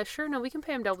 Yeah, sure. No, we can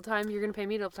pay him double time. You're going to pay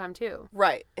me double time too.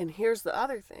 Right. And here's the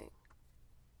other thing.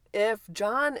 If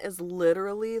John is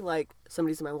literally like,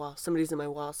 somebody's in my wall, somebody's in my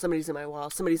wall, somebody's in my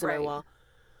wall, somebody's in my wall.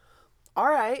 All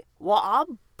right. Well,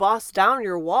 I'll bust down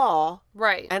your wall.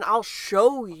 Right. And I'll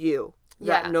show you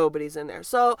that nobody's in there.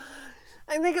 So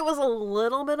I think it was a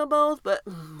little bit of both, but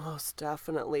most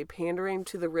definitely pandering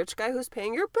to the rich guy who's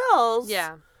paying your bills.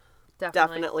 Yeah,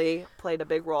 definitely played a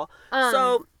big role.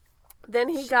 So then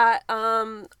he got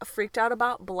freaked out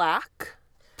about Black.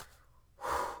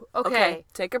 Okay,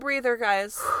 take a breather,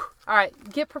 guys. All right,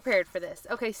 get prepared for this.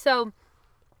 Okay, so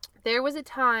there was a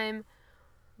time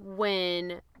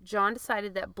when John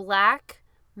decided that Black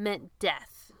meant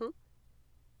death. Mm-hmm.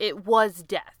 It was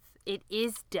death. It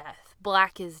is death.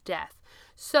 Black is death.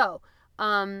 So,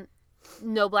 no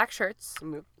black shirts.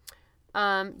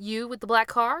 You with the black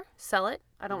car, sell it.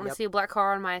 I don't want to see a black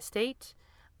car on my estate.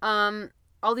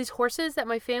 All these horses that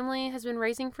my family has been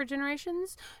raising for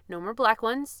generations, no more black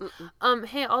ones.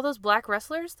 Hey, all those black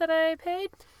wrestlers that I paid,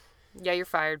 yeah, you're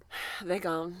fired. They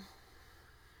gone.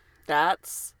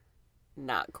 That's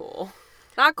not cool.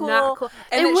 Not cool.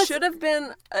 And it should have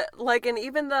been and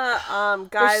even the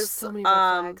guys so many red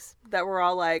flags. That were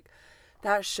all like,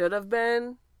 that should have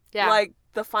been like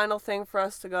the final thing for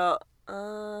us to go,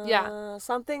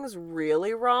 something's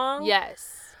really wrong.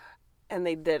 Yes. And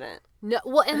they didn't. No,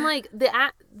 well, and like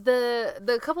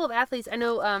the couple of athletes, I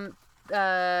know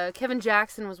Kevin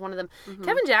Jackson was one of them. Mm-hmm.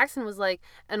 Kevin Jackson was like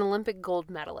an Olympic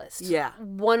gold medalist. Yeah.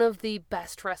 One of the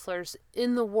best wrestlers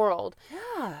in the world.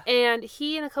 Yeah. And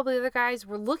he and a couple of the other guys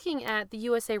were looking at the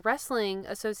USA Wrestling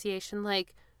Association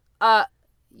like,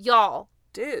 y'all.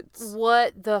 Dudes.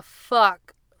 What the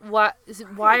fuck? Why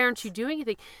aren't you doing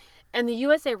anything? And the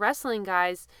USA Wrestling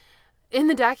guys in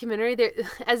the documentary,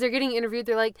 as they're getting interviewed,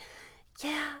 they're like,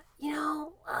 yeah, you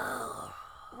know,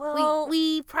 well,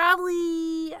 we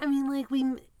probably, I mean, like,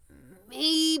 we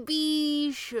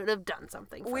maybe should have done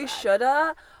something for we that. Should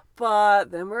have,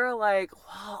 but then we're like,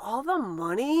 well, all the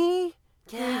money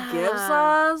he gives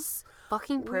us,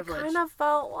 fucking privilege. We kind of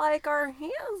felt like our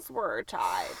hands were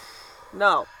tied.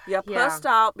 No. You Yeah. pussed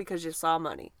out because you saw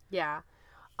money. Yeah.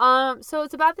 So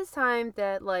it's about this time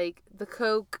that, like, the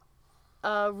coke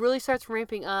really starts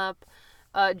ramping up.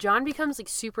 John becomes, like,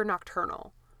 super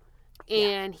nocturnal.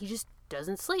 And he just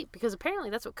doesn't sleep because apparently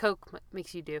that's what coke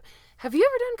makes you do. Have you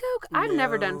ever done coke? I've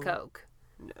never done coke.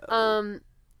 No.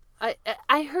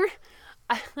 I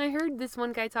heard this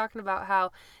one guy talking about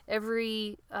how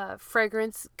every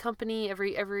fragrance company,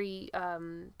 every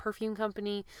perfume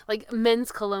company, like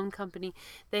men's cologne company,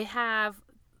 they have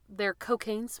their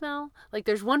cocaine smell. Like,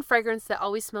 there's one fragrance that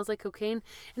always smells like cocaine,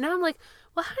 and now I'm like,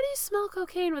 well, how do you smell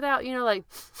cocaine without, like,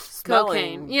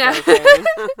 cocaine? Smelling Yeah. cocaine.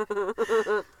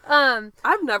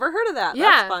 I've never heard of that. Yeah.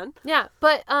 That's fun. Yeah,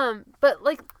 but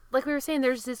like we were saying,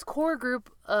 there's this core group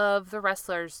of the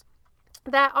wrestlers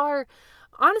that are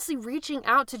honestly reaching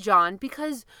out to John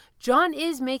because John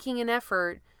is making an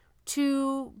effort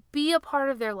to be a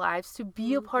part of their lives, to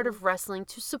be a part of wrestling,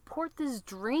 to support this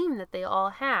dream that they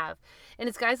all have. And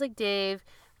it's guys like Dave,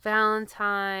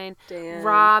 Valentine, Dan.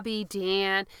 Robbie,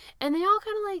 Dan, and they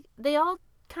all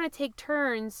kind of take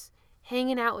turns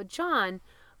hanging out with John.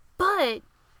 But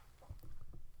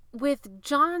with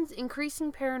John's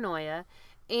increasing paranoia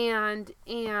and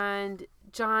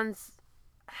John's,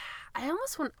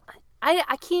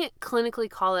 I can't clinically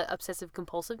call it obsessive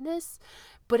compulsiveness,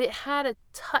 but it had a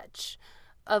touch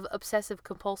of obsessive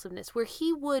compulsiveness where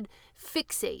he would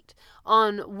fixate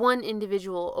on one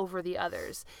individual over the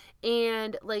others.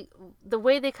 And, like, the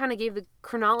way they kind of gave the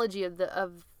chronology of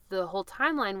the whole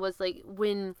timeline was, like,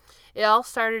 when it all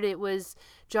started, it was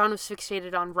John was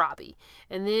fixated on Robbie,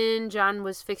 and then John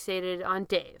was fixated on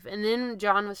Dave, and then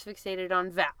John was fixated on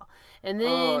Val, and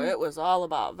then it was all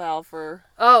about Val for...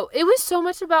 Oh, it was so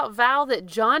much about Val that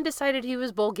John decided he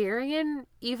was Bulgarian,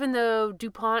 even though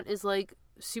DuPont is, like,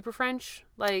 super French,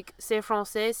 like, c'est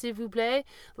français, s'il vous plaît,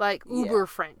 like, uber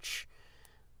French,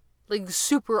 like,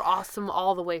 super awesome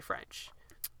all the way French.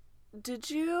 Did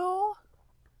you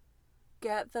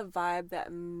get the vibe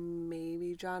that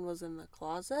maybe John was in the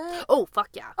closet? Oh, fuck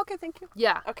yeah. Okay, thank you.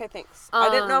 Yeah. Okay, thanks. I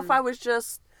didn't know if I was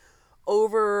just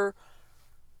over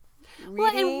reading.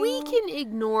 Well, and we can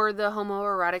ignore the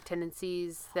homoerotic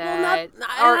tendencies that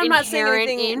are are I'm not saying inherent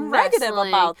anything in negative wrestling.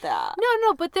 about that.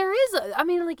 No, but there is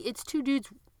like, it's two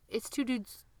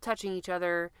dudes touching each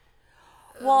other.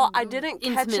 Well, I didn't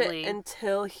catch intimately. it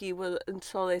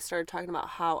until they started talking about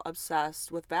how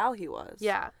obsessed with Val he was.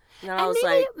 Yeah. And I was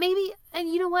maybe, and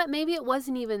you know what? Maybe it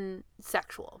wasn't even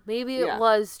sexual. Maybe it Yeah.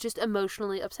 was just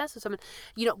emotionally obsessed with someone.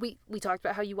 We talked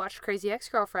about how you watched Crazy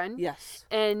Ex-Girlfriend. yes.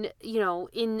 And,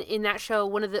 in that show,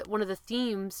 one of the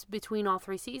themes between all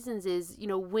 3 seasons is,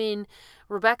 when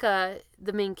Rebecca,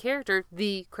 the main character,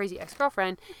 the crazy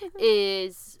ex-girlfriend,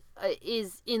 is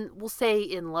we'll say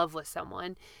in love with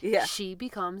someone, Yeah. she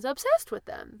becomes obsessed with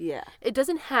them. Yeah. It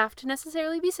doesn't have to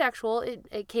necessarily be sexual.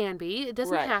 It can be. It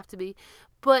doesn't Right. have to be.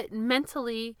 But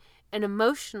mentally and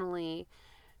emotionally,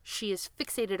 she is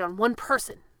fixated on one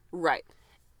person. Right.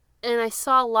 And I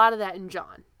saw a lot of that in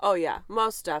John. Oh yeah,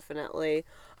 most definitely.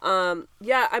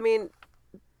 Yeah, I mean,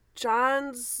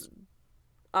 John's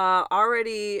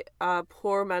already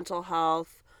poor mental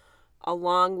health,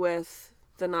 along with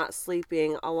the not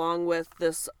sleeping, along with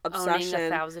this obsession,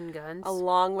 Owning 1,000 guns.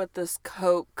 along with this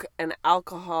coke and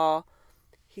alcohol,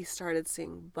 he started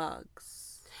seeing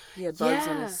bugs. He had bugs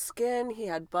on Yeah. his skin. He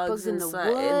had bugs in the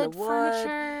inside wood, in the wood.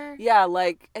 furniture. Yeah,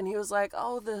 and he was like,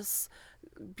 "Oh, this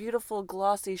beautiful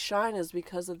glossy shine is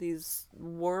because of these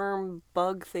worm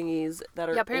bug thingies that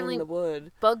are apparently in the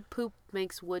wood." Bug poop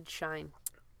makes wood shine.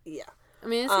 Yeah. I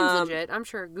mean, it seems legit. I'm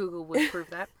sure Google would prove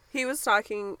that. They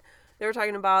were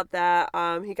talking about that.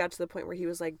 He got to the point where he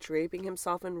was like draping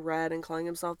himself in red and calling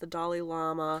himself the Dalai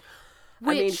Lama.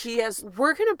 Which he has...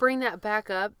 We're gonna bring that back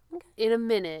up in a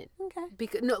minute. Okay.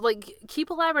 Because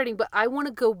keep elaborating, but I want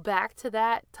to go back to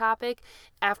that topic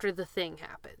after the thing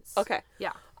happens. Okay.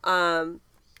 Yeah.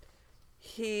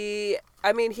 He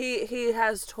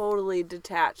has totally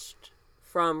detached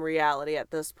from reality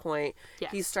at this point.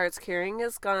 Yes. He starts carrying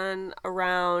his gun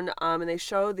around, and they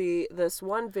show this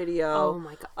one video Oh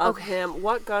my God. of Okay. him.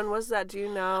 What gun was that? Do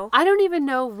you know? I don't even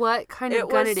know what kind of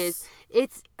gun it was-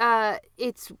 is.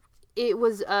 It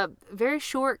was very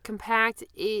short, compact.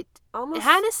 It Almost...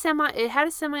 had a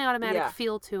semi-automatic Yeah.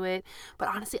 feel to it, but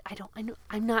honestly,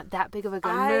 I'm not that big of a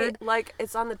gun nerd.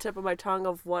 It's on the tip of my tongue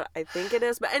of what I think it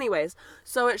is. But anyways,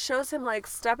 so it shows him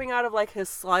stepping out of his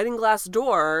sliding glass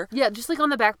door, Yeah, just on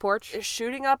the back porch.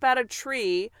 shooting up at a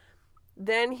tree.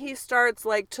 Then he starts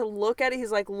to look at it.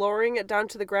 He's lowering it down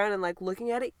to the ground and looking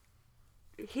at it.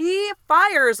 He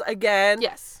fires again.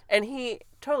 Yes. And he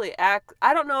totally acts.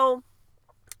 I don't know.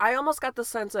 I almost got the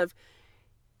sense of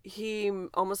he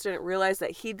almost didn't realize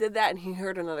that he did that, and he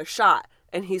heard another shot,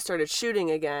 and he started shooting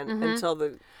again until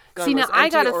the gun See, was now I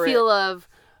empty got a or feel of,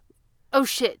 oh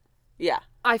shit, yeah,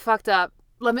 I fucked up.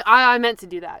 I meant to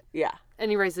do that. yeah. And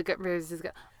he raised his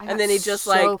gun. And then he just,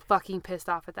 so fucking pissed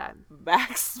off at that. back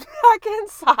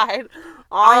inside.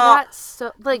 I got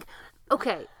so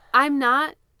okay. I'm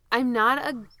not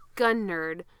a gun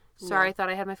nerd. Sorry, I thought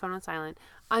I had my phone on silent.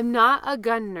 I'm not a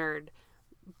gun nerd,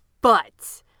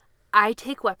 but I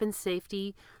take weapons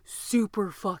safety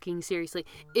super fucking seriously.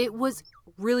 It was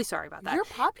really sorry about that. You're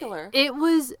popular. It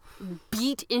was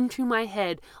beat into my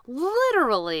head,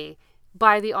 literally,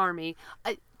 by the Army.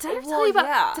 Did I ever tell you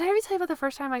about the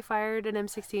first time I fired an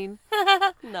M16?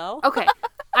 No. Okay.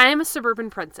 I am a suburban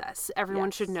princess. Everyone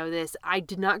Yes. should know this. I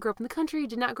did not grow up in the country,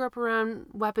 did not grow up around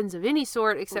weapons of any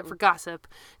sort except for gossip,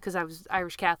 because I was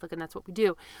Irish Catholic and that's what we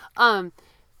do. And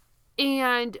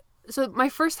so my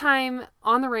first time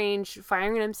on the range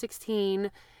firing an M16,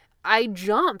 I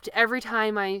jumped every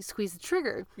time I squeezed the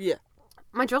trigger. Yeah.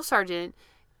 My drill sergeant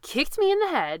kicked me in the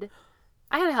head.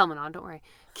 I had a helmet on, don't worry.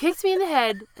 Kicked me in the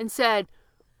head and said,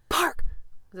 "Park."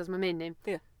 That's my maiden name.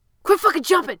 Yeah. "Quit fucking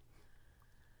jumping."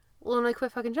 Well, then I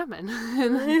quit fucking jumping.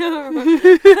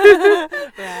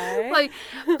 Right.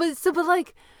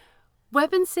 But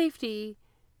weapon safety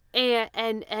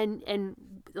and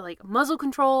like muzzle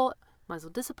control, muzzle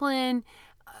discipline,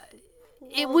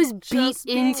 it was beat just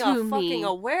being into me. Fucking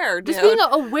aware, dude. Just being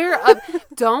aware of,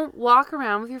 don't walk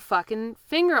around with your fucking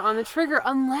finger on the trigger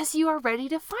unless you are ready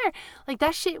to fire. Like,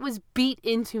 that shit was beat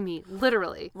into me,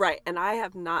 literally. Right, and I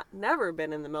have never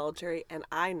been in the military, and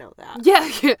I know that.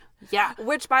 Yeah.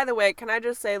 Which, by the way, can I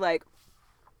just say, like,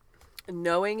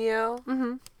 knowing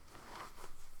you,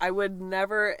 I would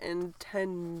never in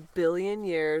 10 billion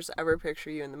years ever picture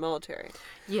you in the military.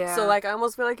 Yeah. So, like, I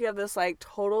almost feel like you have this, like,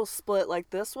 total split. Like,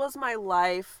 this was my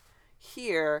life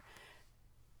here.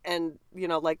 And, you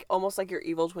know, like, almost like your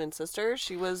evil twin sister.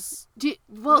 She was...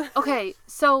 Well, okay.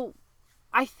 So,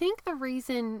 I think the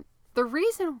reason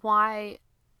why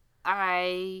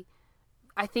I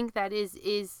think that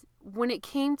is when it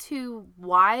came to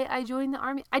why I joined the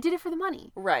Army, I did it for the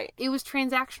money. Right. It was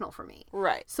transactional for me.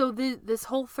 Right. So this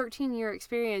whole 13-year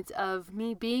experience of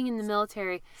me being in the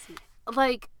military,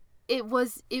 like, it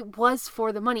was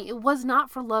for the money. It was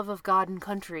not for love of God and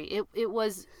country. It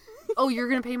was, oh, you're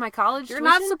going to pay my college You're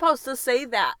tuition? not supposed to say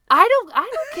that. I don't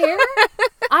care.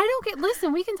 I don't care.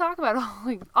 Listen, we can talk about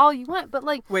all you want, but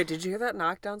like. Wait, did you hear that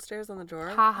knock downstairs on the door?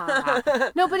 Ha ha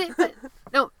ha. No,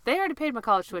 no, they already paid my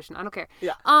college tuition. I don't care.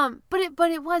 Yeah. But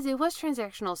it was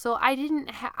transactional. So I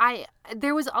didn't.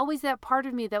 There was always that part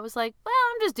of me that was like, well,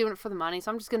 I'm just doing it for the money, so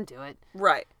I'm just gonna do it.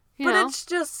 Right. You but know?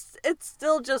 it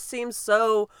still just seems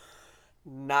so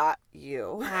not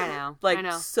you. I know. Like, I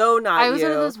know. so not you. I was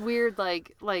one of those weird,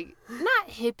 like not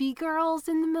hippie girls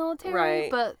in the military, Right.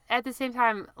 but at the same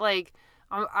time, like,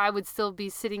 I would still be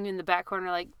sitting in the back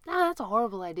corner like, no, that's a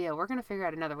horrible idea. We're going to figure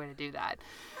out another way to do that.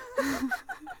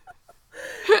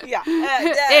 Yeah.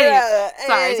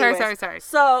 Sorry.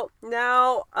 So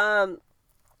now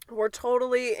we're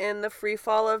totally in the free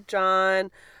fall of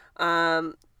John.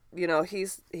 You know,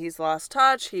 he's lost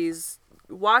touch. He's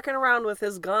walking around with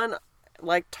his gun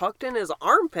like tucked in his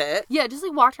armpit. Yeah, just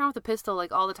like walked around with a pistol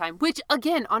like all the time. Which,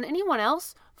 again, on anyone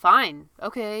else, fine.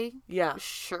 Okay. Yeah.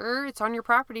 Sure, it's on your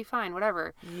property, fine,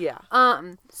 whatever. Yeah.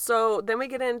 So then we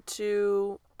get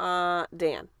into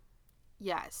Dan.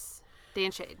 Yes.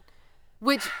 Dan Shade.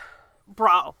 Which,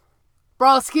 broski,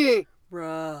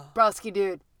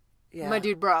 dude. Yeah. My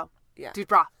dude, bro. Yeah. Dude,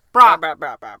 bro.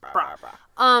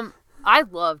 I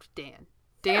loved Dan.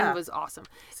 Dan Yeah. was awesome.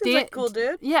 Seems like a cool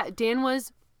dude. Yeah, Dan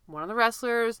was one of the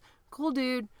wrestlers. Cool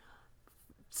dude.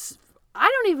 I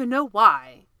don't even know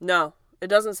why. No, it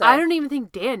doesn't say. I don't even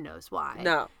think Dan knows why.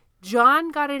 No.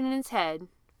 John got it in his head.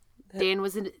 Dan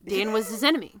was his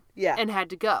enemy. Yeah. And had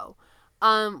to go.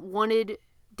 Wanted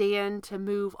Dan to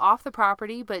move off the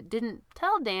property, but didn't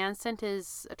tell Dan. Sent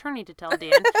his attorney to tell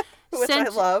Dan. Which I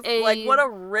love. Like, what a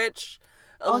rich,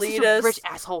 elitist, such a rich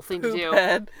asshole thing to do.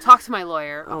 poophead. Talk to my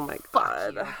lawyer. Oh my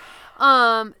Fuck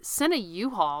God. you. Sent a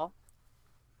U-Haul.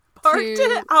 Parked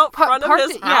it out front of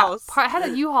his house. Yeah, had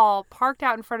a U-Haul parked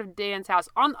out in front of Dan's house.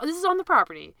 This is on the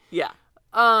property. Yeah.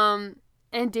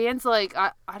 And Dan's like,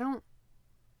 I don't.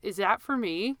 Is that for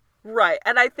me? Right.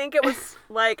 And I think it was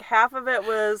like half of it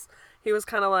was he was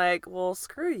kind of like, well,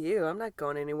 screw you. I'm not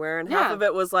going anywhere. And half Yeah. of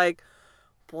it was like,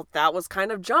 well, that was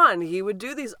kind of John. He would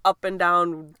do these up and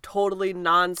down, totally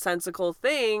nonsensical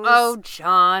things. Oh,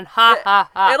 John. Ha ha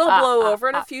ha. It'll ha, blow ha, over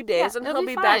in ha. a few days, Yeah, and it'll he'll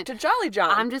be fine. back to Jolly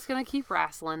John. I'm just going to keep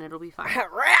wrestling. It'll be fine.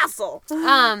 Wrestle.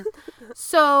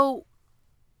 So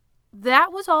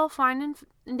that was all fine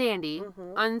and dandy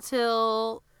Mm-hmm.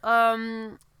 until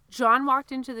John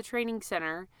walked into the training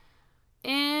center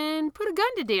and put a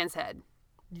gun to Dan's head.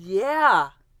 Yeah.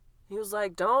 He was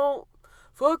like, don't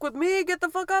fuck with me. Get the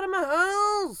fuck out of my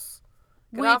house.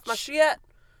 Get off my shit.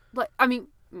 But I mean,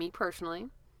 me personally.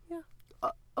 Yeah.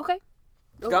 Okay.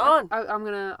 Gone. I'm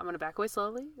gonna back away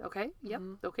slowly. Okay. Yep.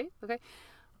 Okay.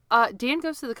 Dan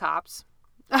goes to the cops.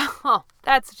 Oh,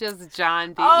 that's just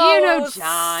John. Oh, you know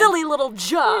John. Silly little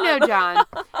John. You know John.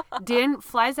 Dan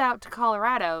flies out to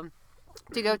Colorado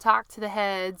to go talk to the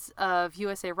heads of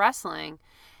USA Wrestling.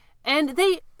 And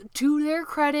they, to their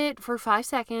credit, for 5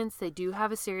 seconds, they do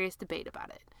have a serious debate about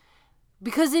it.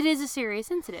 Because it is a serious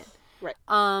incident. Right.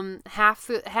 Half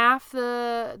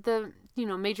the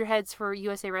major heads for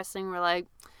USA Wrestling were like,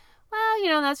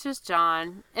 well, that's just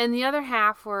John. And the other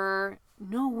half were,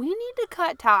 no, we need to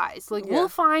cut ties. Like, Yeah. we'll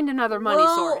find another money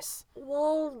source.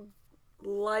 We'll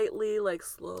lightly,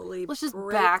 slowly Let's just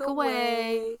break back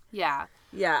away. Yeah.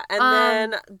 Yeah, and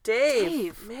then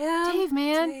Dave.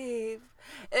 man.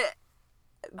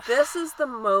 This is the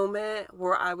moment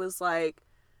where I was like,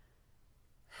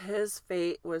 his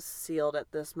fate was sealed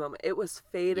at this moment. It was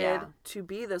fated to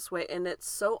be this way, and it's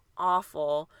so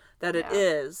awful that it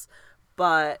is.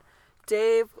 But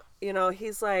Dave,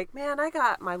 he's like, man, I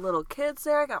got my little kids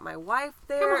there. I got my wife I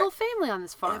got there. my whole family on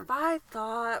this farm. If I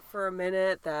thought for a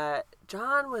minute that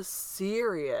John was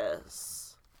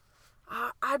serious,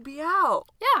 I'd be out.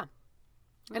 Yeah.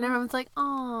 And everyone's like,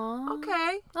 "Aw,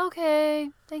 okay,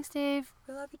 thanks, Dave.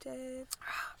 We love you, Dave."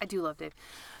 I do love Dave.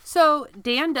 So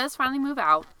Dan does finally move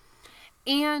out,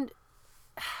 and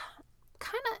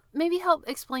kind of maybe help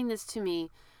explain this to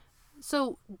me.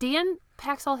 So Dan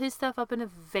packs all his stuff up in a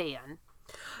van.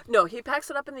 No, he packs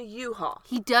it up in the U-Haul.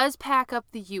 He does pack up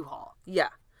the U-Haul. Yeah.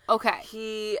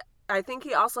 Okay. I think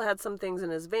he also had some things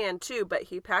in his van too, but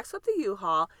he packs up the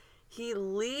U-Haul. He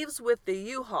leaves with the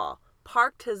U-Haul,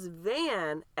 parked his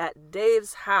van at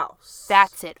Dave's house.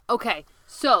 That's it. Okay.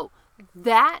 So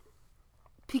that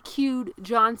piqued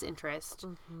John's interest.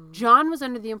 Mm-hmm. John was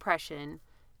under the impression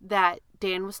that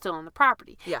Dan was still on the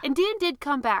property. Yeah. And Dan did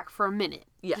come back for a minute.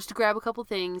 Yeah. Just to grab a couple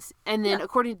things. And then,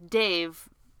 according to Dave,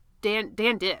 Dan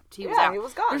dipped. He was out. He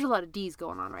was gone. There's a lot of D's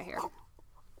going on right here.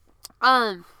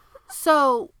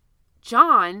 So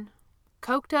John,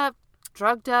 coked up,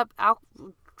 drugged up,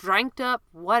 dranked up,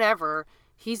 whatever,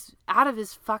 he's out of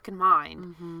his fucking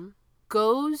mind,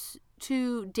 goes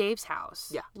to Dave's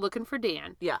house, looking for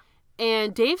Dan. Yeah.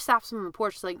 And Dave stops him on the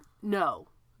porch, like, no,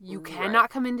 you cannot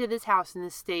come into this house in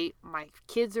this state. My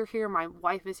kids are here. My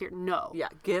wife is here. No. Yeah,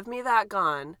 give me that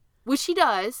gun. Which he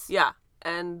does. Yeah.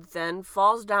 And then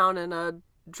falls down in a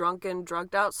drunken,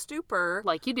 drugged out stupor.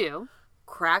 Like you do.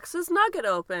 Cracks his nugget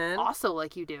open. Also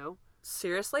like you do.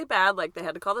 Seriously bad. Like, they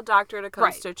had to call the doctor to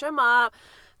come stitch him up.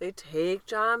 They take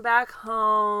John back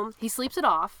home. He sleeps it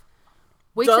off.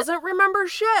 Doesn't remember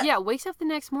shit. Yeah, wakes up the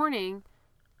next morning.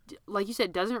 Like you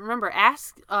said, doesn't remember.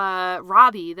 Ask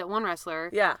Robbie, that one wrestler.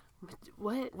 Yeah.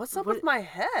 What's up with my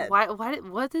head?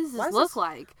 What does this look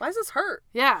like? Why does this hurt?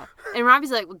 Yeah. And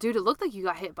Robbie's like, well, dude, it looked like you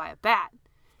got hit by a bat.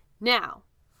 Now,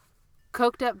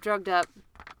 coked up, drugged up,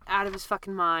 out of his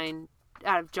fucking mind,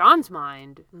 out of John's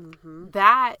mind,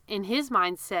 that in his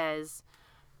mind says,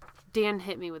 Dan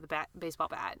hit me with a baseball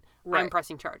bat. Right. I'm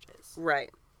pressing charges. Right.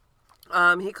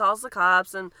 He calls the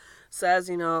cops and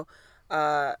says,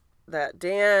 that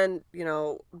Dan,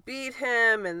 beat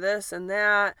him and this and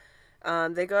that.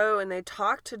 They go and they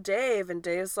talk to Dave, and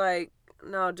Dave's like,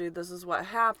 no, dude, this is what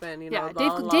happened.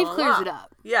 Dave clears it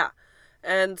up. Yeah.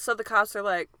 And so the cops are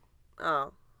like,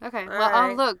 oh. Okay. All Well,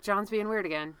 right. oh, look, John's being weird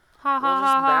again. We'll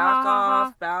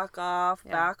just back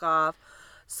off.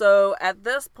 So at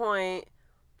this point,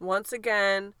 once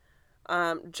again,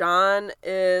 John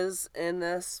is in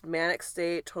this manic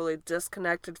state, totally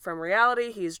disconnected from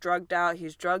reality. He's drugged out.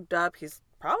 He's drugged up. He's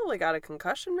probably got a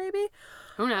concussion, maybe.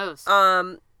 Who knows?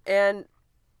 And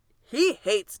he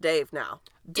hates Dave now.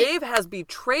 Dave has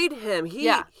betrayed him.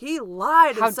 He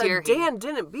lied and said Dan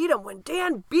didn't beat him when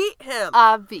Dan beat him.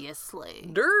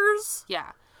 Obviously. Durs.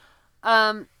 Yeah.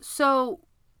 So,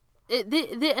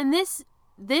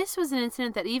 this was an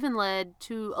incident that even led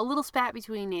to a little spat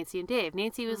between Nancy and Dave.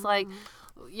 Nancy was like,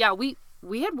 yeah, we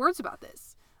had words about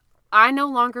this. I no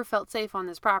longer felt safe on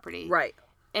this property. Right.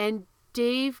 And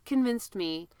Dave convinced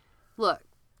me, look,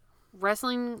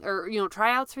 wrestling or,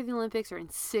 tryouts for the Olympics are in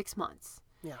 6 months.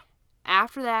 Yeah.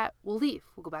 After that, we'll leave.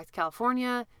 We'll go back to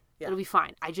California. Yeah. It'll be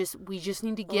fine. We just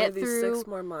need to get through 6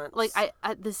 more months. Like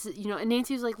and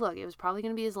Nancy was like, look, it was probably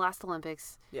going to be his last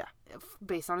Olympics. Yeah.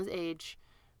 Based on his age.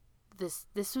 This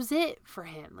was it for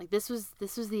him. Like this was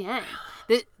the end.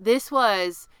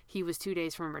 He was 2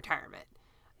 days from retirement.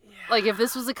 Like, if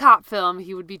this was a cop film,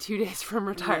 he would be 2 days from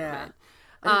retirement.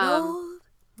 An old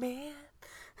man.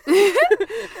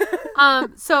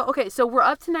 So we're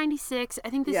up to 96. I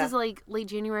think this Yeah. is like late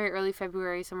January, early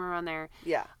February, somewhere around there.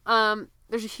 Yeah.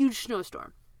 There's a huge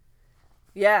snowstorm.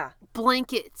 Yeah.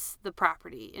 Blankets the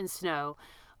property in snow.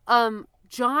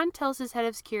 John tells his head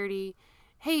of security,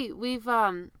 "Hey, we've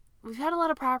had a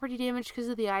lot of property damage because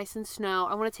of the ice and snow.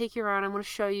 I want to take you around. I want to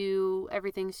show you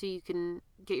everything so you can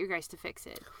get your guys to fix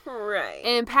it." Right.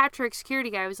 And Patrick, security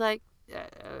guy, was like,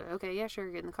 "Okay, yeah,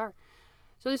 sure, get in the car."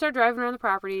 So they start driving around the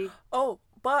property. Oh,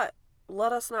 but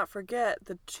let us not forget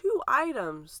the 2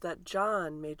 items that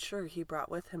John made sure he brought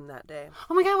with him that day.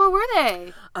 Oh my God, what were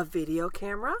they? A video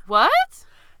camera What?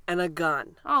 and a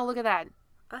gun. Oh, look at that.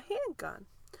 A handgun.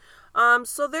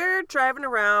 So they're driving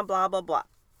around, blah, blah, blah.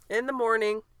 In the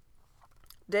morning,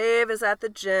 Dave is at the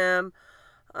gym.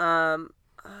 I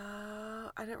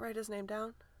didn't write his name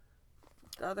down.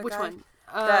 The other Which guy one?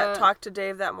 that talked to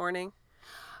Dave that morning.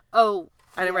 Oh.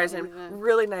 I didn't write his name.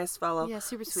 Really nice fellow. Yeah,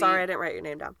 super sweet. Sorry, I didn't write your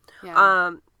name down.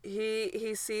 Yeah.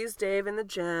 He sees Dave in the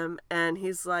gym, and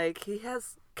he's like, he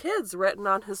has kids written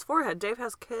on his forehead. Dave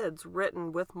has kids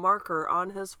written with marker on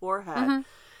his forehead. Mm-hmm.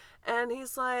 And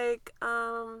he's like,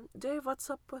 Dave, what's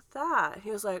up with that?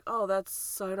 He was like, oh, that's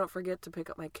so I don't forget to pick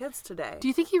up my kids today. Do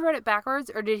you think he wrote it backwards,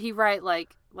 or did he write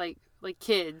like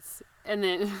kids and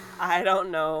then? I don't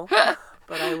know,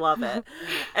 but I love it.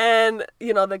 And,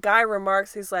 the guy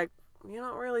remarks, he's like, you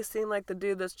don't really seem like the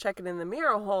dude that's checking in the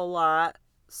mirror a whole lot.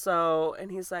 So,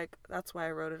 and he's like, that's why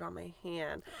I wrote it on my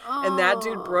hand. And that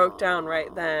dude broke down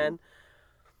right then.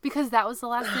 Because that was the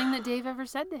last thing that Dave ever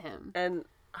said to him. And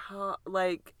how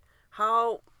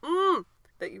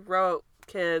that you wrote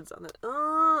kids on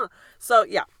the, So,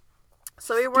 yeah.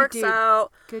 So he works dude.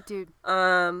 out. Good dude.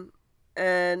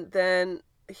 And then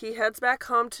he heads back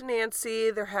home to Nancy.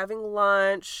 They're having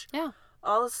lunch. Yeah.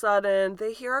 All of a sudden,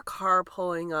 they hear a car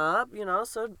pulling up,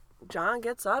 so John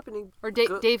gets up and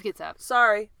Dave gets up.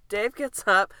 Sorry, Dave gets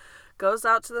up, goes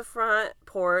out to the front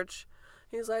porch.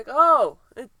 He's like, oh,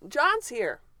 John's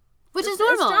here. Which is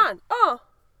normal. It's John. Oh,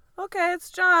 okay,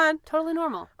 it's John. Totally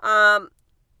normal. All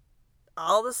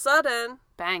of a sudden,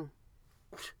 Bang.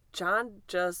 John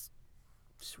just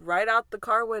right out the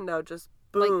car window, just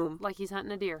boom. Like he's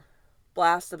hunting a deer.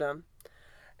 Blasted him.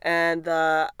 And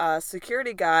the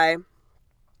security guy,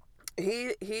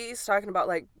 he's talking about,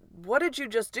 like, what did you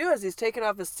just do, as he's taking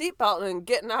off his seatbelt and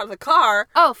getting out of the car?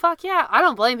 Oh, fuck yeah. I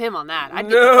don't blame him on that. I'd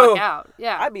get No. the fuck out.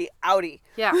 Yeah. I'd be outie.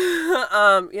 Yeah.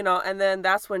 And then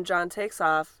that's when John takes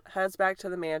off, heads back to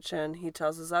the mansion. He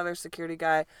tells his other security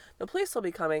guy, the police will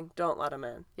be coming. Don't let them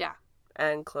in. Yeah.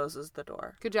 And closes the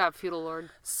door. Good job, feudal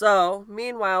lord. So,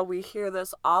 meanwhile, we hear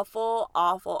this awful,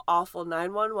 awful, awful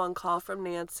 911 call from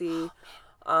Nancy.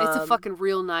 It's a fucking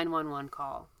real 911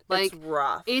 call. Like, it's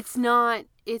rough. It's not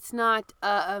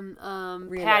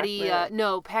Patty,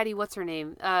 Patty, what's her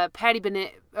name?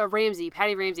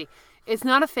 Patty Ramsey. It's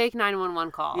not a fake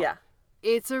 911 call. Yeah.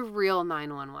 It's a real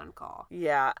 911 call.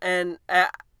 Yeah, and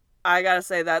I gotta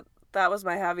say that was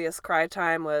my heaviest cry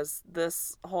time, was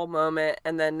this whole moment.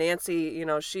 And then Nancy,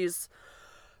 she's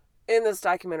in this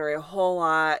documentary a whole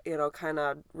lot, kind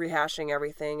of rehashing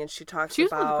everything, and she talks She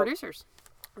was about one of the producers.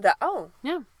 that. Oh,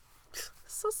 Yeah.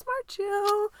 so smart,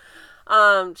 you.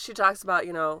 She talks about,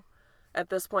 at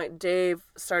this point, Dave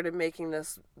started making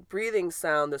this breathing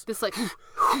sound. This like,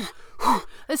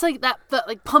 it's like that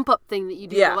like pump up thing that you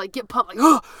do. Yeah. Like get pumped,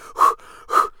 like,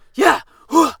 yeah,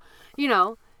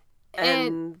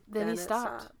 and then he it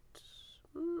stopped.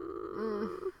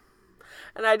 And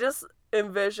I just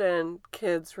envision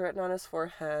kids written on his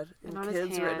forehead and on his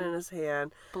kids written hand. in his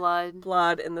hand.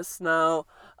 Blood. In the snow.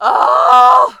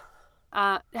 Oh!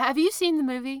 Have you seen the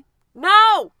movie?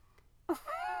 No!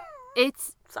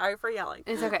 It's Sorry for yelling.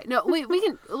 It's okay. No, we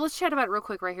can let's chat about it real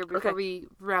quick right here before we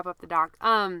wrap up the doc.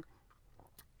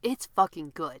 It's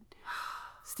fucking good.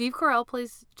 Steve Carell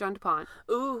plays John DuPont.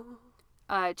 Ooh.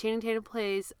 Channing Tatum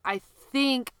plays, I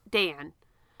think, Dan.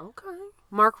 Okay.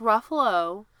 Mark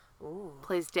Ruffalo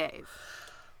plays Dave.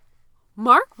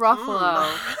 Mark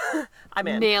Ruffalo I'm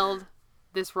in. nailed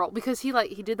this role because he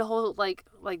did the whole like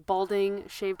balding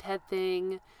shaved head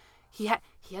thing. He had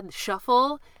the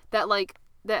shuffle that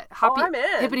I'm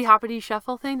in. hippity hoppity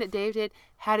shuffle thing that Dave did.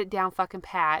 Had it down fucking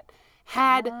pat.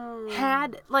 Had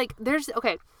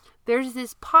there's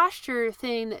this posture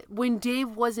thing that when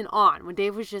Dave wasn't on, when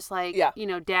Dave was just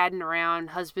dadding around,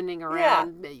 husbanding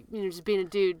around, just being a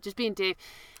dude, just being Dave.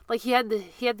 Like he had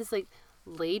this like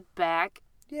laid back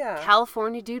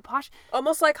California dude posture.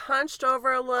 Almost like hunched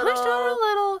over a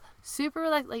little. Super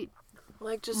like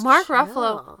Like, just Mark chill.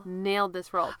 Ruffalo nailed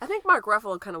this role. I think Mark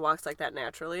Ruffalo kind of walks like that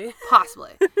naturally.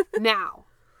 Possibly. Now,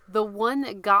 the one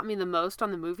that got me the most on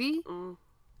the movie,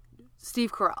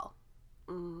 Steve Carell.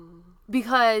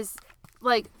 Because,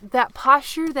 like, that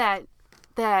posture that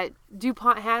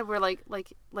DuPont had where, like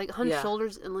hunched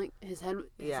shoulders and, like, his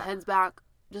head's back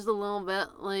just a little bit.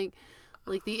 Like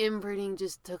the inbreeding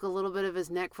just took a little bit of his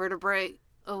neck vertebrae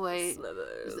away.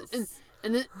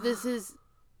 And this is...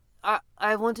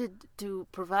 I wanted to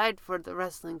provide for the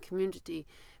wrestling community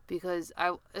because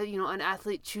an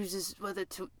athlete chooses whether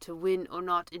to win or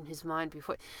not in his mind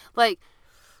before. Like,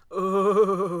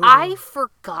 I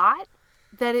forgot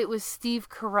that it was Steve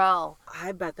Carell.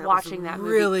 I bet that watching was that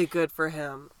movie. really good for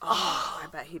him. Oh, I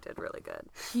bet he did really good.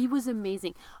 He was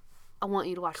amazing. I want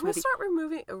you to watch the movie. Can we start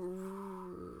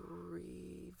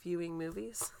reviewing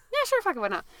movies? Yeah, sure, fuck it, why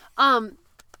not?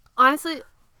 Honestly,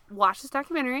 watch this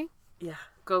documentary. Yeah.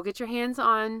 Go get your hands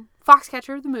on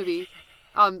Foxcatcher, the movie.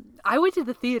 I went to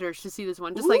the theaters to see this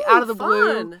one, just like out of the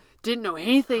blue. Didn't know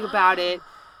anything about it.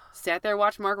 Sat there,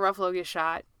 watched Mark Ruffalo get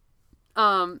shot.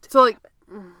 Crap,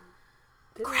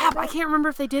 I can't remember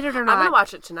if they did it or not. I'm gonna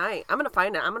watch it tonight. I'm gonna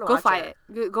find it. I'm gonna watch it.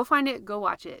 Go find it. Go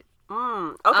watch it.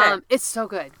 Okay. It's so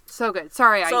good. So good.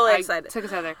 Sorry, I excited. Took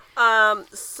us out there.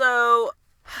 So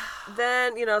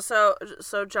then,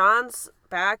 so John's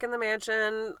back in the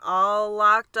mansion, all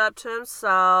locked up to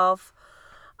himself.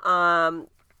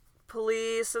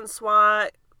 Police and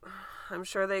SWAT, I'm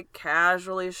sure they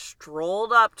casually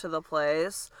strolled up to the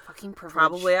place. Fucking privilege.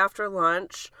 Probably after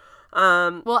lunch.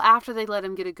 Well, after they let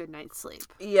him get a good night's sleep.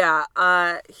 Yeah.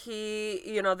 The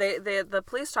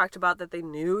police talked about that they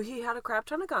knew he had a crap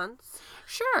ton of guns.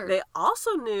 Sure. They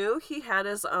also knew he had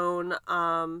his own,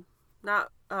 like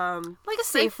a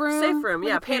safe room. Safe room, like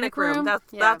yeah, a panic room.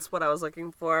 That's what I was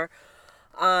looking for.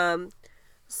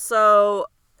 So,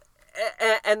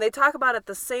 and they talk about at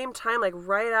the same time, like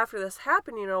right after this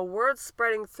happened, word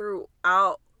spreading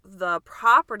throughout the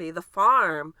property, the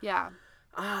farm. Yeah.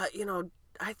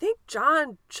 I think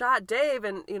John shot Dave,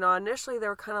 and initially they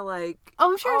were kind of like,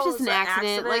 "Oh, I'm sure it was just an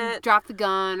accident, like drop the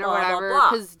gun or whatever,"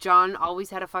 because John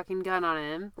always had a fucking gun on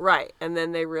him. Right, and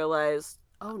then they realized,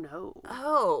 "Oh no."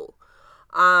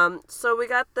 So we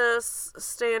got this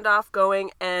standoff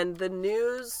going, and the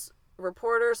news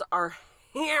reporters are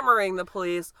hammering the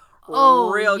police.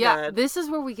 Real good. This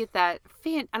is where we get that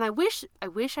fan, and I wish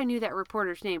I knew that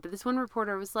reporter's name, but this one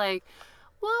reporter was like,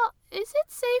 "Well, is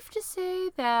it safe to say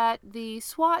that the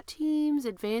SWAT teams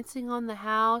advancing on the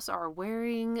house are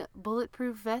wearing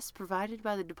bulletproof vests provided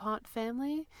by the DuPont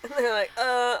family?" And they're like,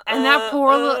 and that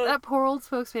poor old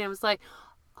spokesman was like,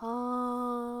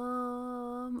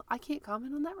 I can't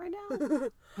comment on that right now.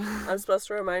 I'm supposed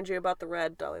to remind you about the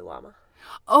red Dalai Lama.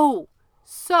 Oh,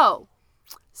 so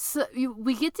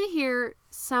we get to hear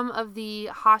some of the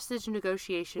hostage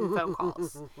negotiation phone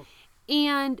calls.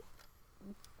 And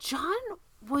John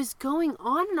was going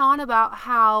on and on about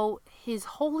how His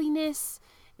Holiness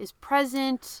is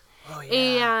present. Oh,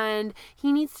 yeah. And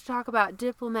he needs to talk about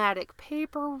diplomatic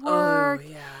paperwork. Oh,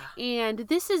 yeah. And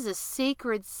this is a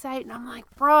sacred site. And I'm like,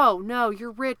 bro, no,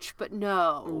 you're rich, but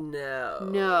no.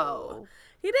 No.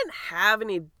 He didn't have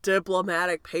any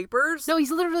diplomatic papers. No,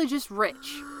 he's literally just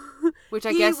rich. Which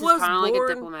I guess is kind of like a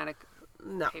diplomatic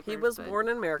No, papers, he was born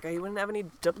in America. He wouldn't have any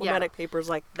diplomatic papers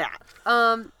like that.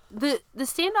 The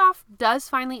standoff does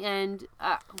finally end.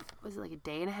 Was it like a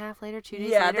day and a half later, 2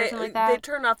 days later, or something like that? They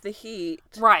turn off the heat.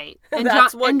 Right, And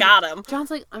that's what got him.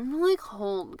 John's like, I'm really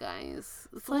cold, guys.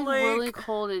 It's like really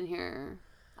cold in here.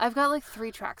 I've got like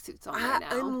 3 tracksuits on right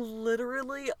now. I'm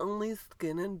literally only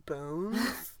skin and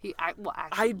bones.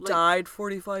 I died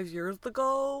 45 years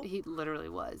ago. He literally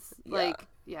was.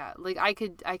 Yeah. Like I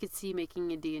could see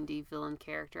making a D&D villain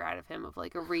character out of him, of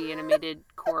like a reanimated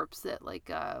corpse that like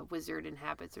a wizard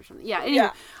inhabits or something. Yeah. Anyway,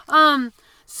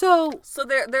 so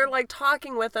they're like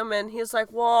talking with him, and he's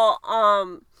like, "Well,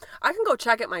 I can go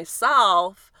check it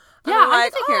myself." Yeah, I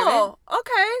can take care of it.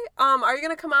 Okay. Are you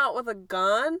gonna come out with a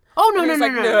gun? Oh no, and no, he's no,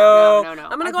 like, no.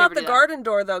 I'm gonna go out the garden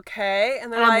door though, okay?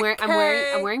 And they're I'm like,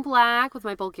 I'm wearing black with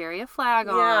my Bulgaria flag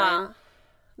on. Yeah.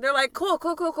 They're like, cool.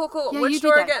 Yeah, Which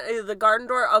door again? The garden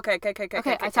door? Okay. Okay,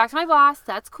 I talked to my boss.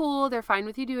 That's cool. They're fine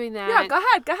with you doing that. Yeah, go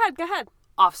ahead.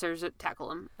 Officers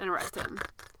tackle him and arrest him.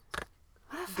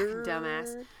 What a fucking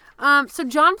dumbass. So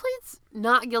John pleads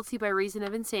not guilty by reason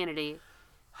of insanity.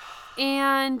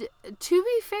 And to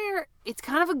be fair, it's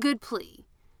kind of a good plea.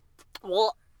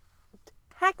 Well,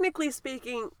 technically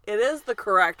speaking, it is the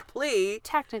correct plea.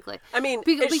 Technically. I mean,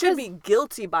 it should be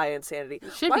guilty by insanity.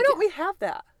 Why don't we have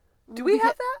that? Do we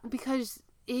have that? Because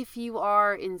if you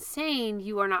are insane,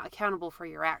 you are not accountable for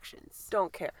your actions.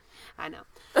 Don't care. I know.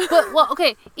 But, well,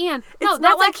 okay, and no, It's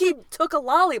not like actually, he took a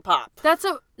lollipop. It's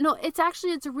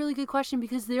a really good question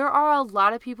because there are a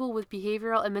lot of people with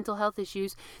behavioral and mental health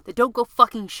issues that don't go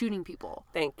fucking shooting people.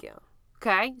 Thank you.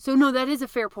 Okay? So, no, that is a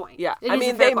fair point. Yeah. It I is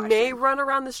mean, a fair they question. may run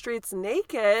around the streets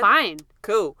naked. Fine.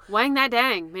 Cool. Wang that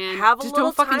dang, man. Have a Just little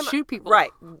don't fucking time- shoot people. Right.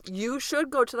 You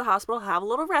should go to the hospital, have a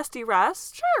little resty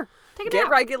rest. Sure. Take a Get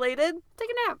nap. regulated. Take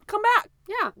a nap. Come back.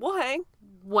 Yeah. We'll hang.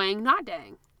 Wang not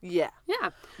dang. Yeah.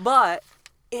 Yeah. But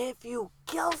if you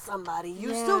kill somebody,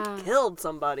 you still Yeah. killed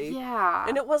somebody. Yeah.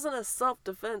 And it wasn't a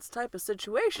self-defense type of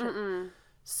situation. Mm-mm.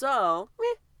 So, meh.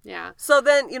 Yeah. So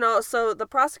then, so the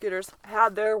prosecutors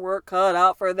had their work cut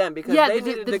out for them because Yeah, they the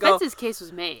needed to go. defense's case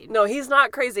was made. No, he's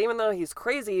not crazy. Even though he's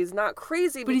crazy, he's not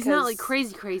crazy. But he's not like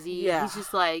crazy. Yeah. He's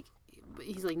just like,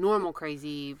 he's like normal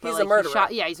crazy. But He's like, a murderer.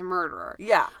 He's a murderer.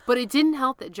 Yeah. But it didn't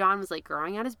help that John was like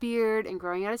growing out his beard and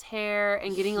growing out his hair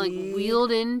and getting like He-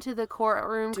 wheeled into the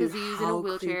courtroom because Dude, he was in a how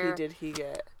wheelchair. creepy did he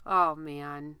get? Oh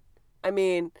man. I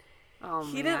mean, Oh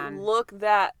he man. didn't look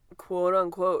that quote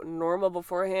unquote normal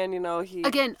beforehand. He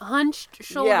Again, hunched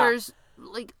shoulders,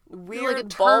 like weird like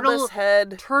a bulbous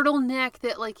head. turtleneck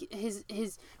that like his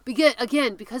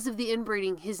again because of the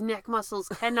inbreeding, his neck muscles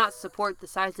cannot support the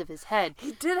size of his head.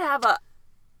 He did have a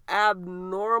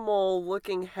abnormal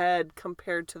looking head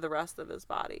compared to the rest of his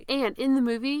body. And in the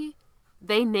movie,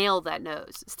 they nailed that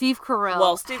nose. Steve Carell.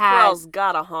 Well, Steve Carell's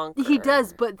got a honker. He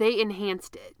does, but they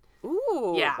enhanced it.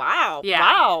 Ooh. Yeah. Wow. Yeah.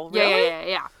 Wow. Yeah,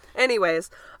 Really? yeah. Anyways,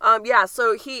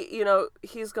 so he,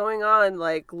 he's going on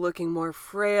like looking more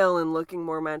frail and looking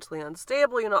more mentally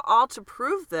unstable, all to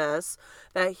prove this,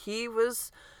 that he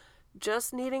was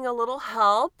just needing a little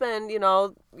help and,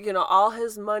 all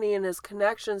his money and his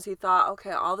connections, he thought,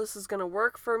 okay, all this is going to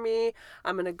work for me.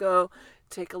 I'm going to go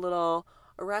take a little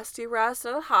resty rest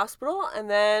at a hospital. And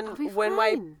then I'll be when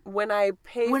fine. I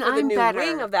pay When for the I'm new better.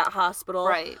 wing of that hospital,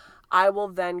 Right. I will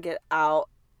then get out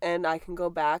and I can go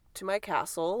back to my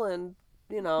castle and,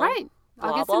 Right. I'll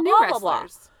blah, get blah, some new blah, blah, blah.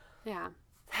 wrestlers. Yeah.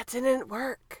 That didn't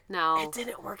work. No. It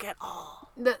didn't work at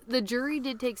all. The jury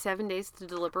did take 7 days to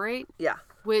deliberate, Yeah.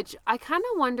 which I kind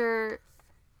of wonder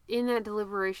in that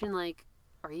deliberation, like,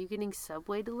 are you getting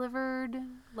Subway delivered?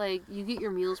 Like, you get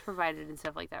your meals provided and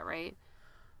stuff like that, right?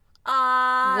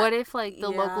 What if, like, the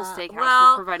local steakhouse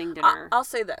was providing dinner? I'll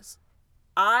say this.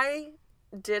 I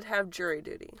did have jury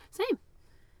duty. Same.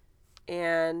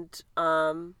 And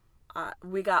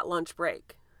we got lunch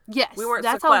break. Yes. We weren't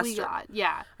that's all we sequestered. got.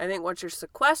 Yeah. I think once you're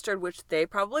sequestered, which they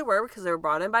probably were because they were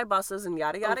brought in by buses and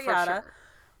yada, yada, for yada. sure.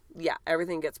 Yeah,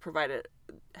 everything gets provided.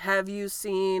 Have you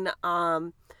seen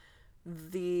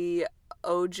the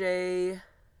OJ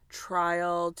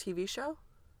trial TV show?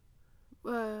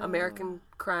 American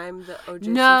Crime, the OJ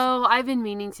No, I've been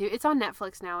meaning to. It's on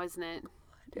Netflix now, isn't it?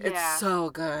 It's Yeah. so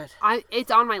good.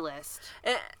 It's on my list.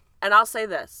 And I'll say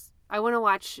this. I want to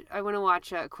watch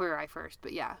Queer Eye first,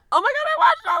 but yeah. Oh my god, I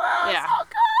watched all that. Yeah. So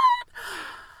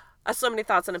good. So many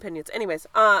thoughts and opinions. Anyways,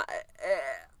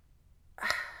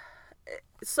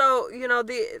 so they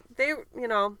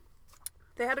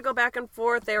had to go back and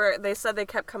forth. They said they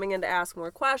kept coming in to ask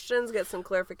more questions, get some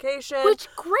clarification. Which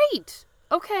great.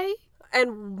 Okay.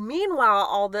 And meanwhile,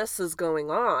 all this is going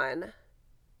on.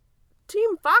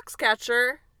 Team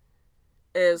Foxcatcher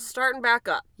is starting back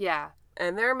up. Yeah.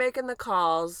 And they're making the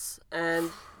calls and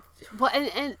Well,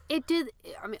 and it did.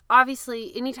 I mean,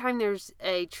 obviously, anytime there's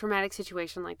a traumatic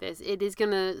situation like this, it is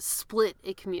gonna split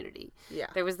a community. yeah.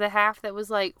 There was the half that was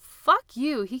like, "Fuck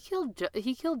you, he killed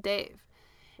Dave,"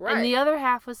 Right. and the other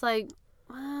half was like,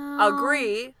 well,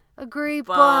 Agree.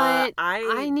 but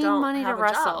I need don't money to have a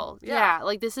wrestle. job. Yeah,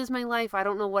 like this is my life. I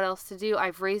don't know what else to do.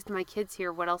 I've raised my kids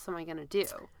here. What else am I gonna do?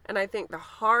 And I think the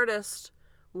hardest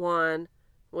one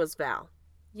was Val.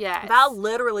 Yes. Val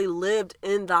literally lived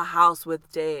in the house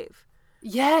with Dave.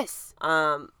 Yes.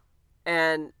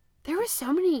 And There were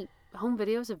so many home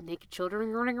videos of naked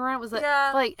children running around. Was that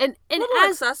Yeah. like and a little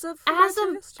as excessive for my as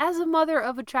taste. a mother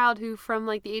of a child who from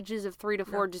like the ages of 3 to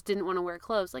 4 just didn't want to wear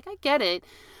clothes, like I get it,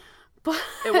 but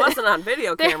It wasn't on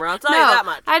video camera, I'll tell you No, that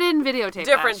much. I didn't videotape.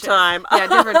 Different that shit. time. Yeah,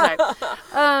 different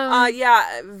time.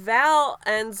 Yeah, Val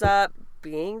ends up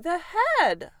being the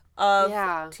head of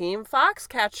Yeah. Team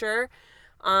Foxcatcher,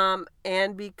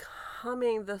 and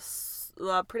becoming the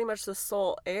pretty much the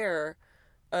sole heir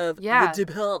of Yeah. the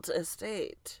DeBelt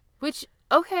estate. Which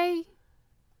okay,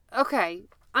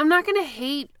 I'm not gonna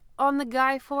hate on the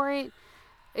guy for it.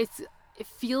 It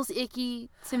feels icky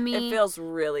to me. It feels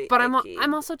really but icky.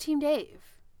 I'm also Team Dave.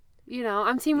 You know,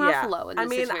 I'm Team Ruffalo in this I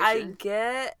mean, situation. I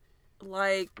get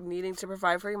like needing to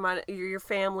provide for your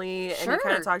family, and you kind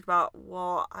Sure. of talked about,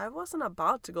 well, I wasn't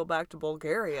about to go back to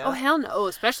Bulgaria. Oh, hell no.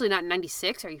 Especially not in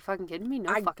 96. Are you fucking kidding me?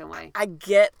 No fucking way. I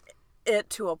get it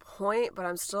to a point, but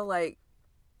I'm still like,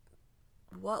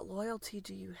 what loyalty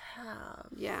do you have?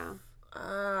 Yeah.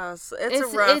 So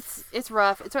it's rough. It's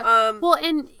rough. It's rough. Well,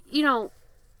 and, you know,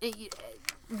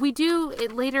 we do,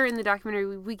 later in the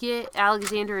documentary, we get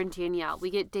Alexander and Danielle. We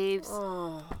get Dave's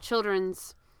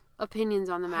children's opinions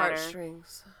on the matter.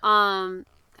 Heartstrings.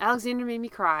 Alexander made me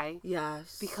cry.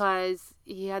 Yes. Because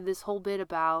he had this whole bit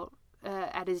about,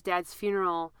 at his dad's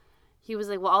funeral, he was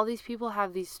like, well, all these people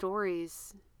have these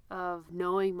stories of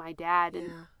knowing my dad,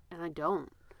 and I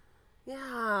don't.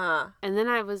 Yeah. And then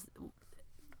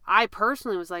I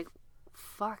personally was like,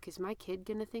 fuck, is my kid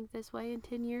gonna think this way in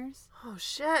 10 years? Oh,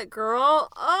 shit, girl.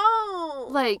 Oh.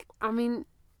 Like, I mean,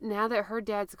 now that her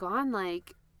dad's gone,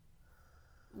 like,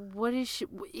 what is she,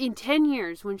 in 10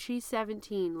 years, when she's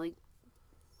 17, like,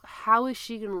 how is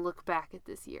she gonna look back at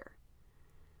this year?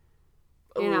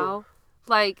 You know?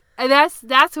 Like, and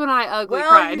that's when I ugly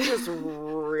cried. You just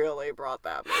really brought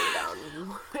that man down.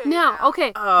 No,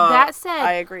 okay. That said,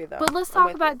 I agree, though. But let's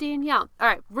talk about Danielle. All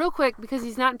right, real quick, because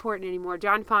he's not important anymore.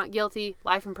 John DuPont, guilty,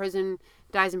 life in prison,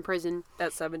 dies in prison.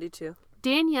 At 72.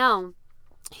 Danielle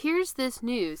hears this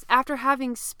news after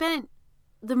having spent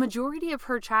the majority of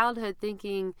her childhood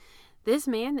thinking, this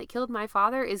man that killed my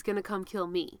father is going to come kill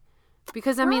me.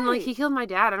 Because, I mean, like, he killed my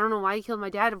dad. I don't know why he killed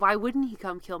my dad. Why wouldn't he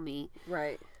come kill me?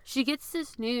 Right. She gets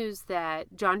this news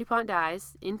that John DuPont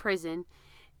dies in prison,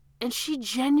 and she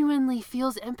genuinely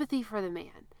feels empathy for the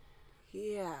man.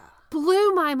 Yeah.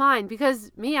 Blew my mind,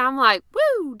 because me, I'm like,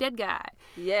 woo, dead guy.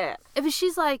 Yeah. But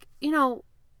she's like, you know,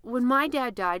 when my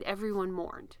dad died, everyone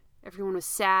mourned. Everyone was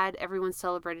sad. Everyone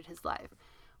celebrated his life.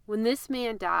 When this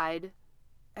man died,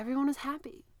 everyone was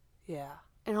happy. Yeah.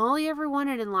 And all he ever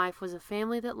wanted in life was a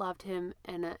family that loved him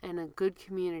and a good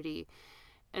community.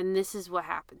 And this is what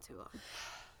happened to him.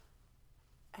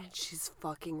 And she's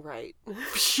fucking right.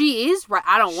 She is right.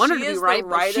 I don't want her to be right,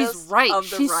 but she's right.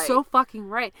 She's so fucking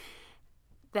right.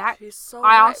 She's so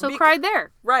I right. also cried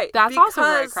there. Right. That's also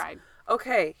where I cried.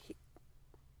 Okay.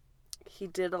 He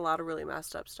did a lot of really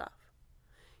messed up stuff.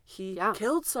 He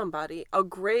killed somebody, a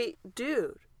great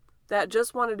dude that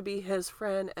just wanted to be his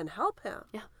friend and help him.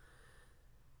 Yeah.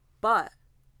 But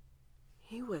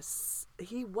he was sick.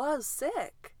 He was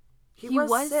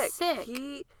sick.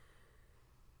 He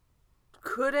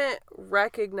couldn't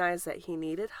recognize that he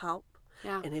needed help.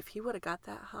 Yeah. And if he would have got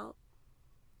that help,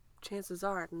 chances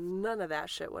are none of that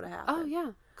shit would have happened. Oh yeah.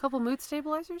 A couple mood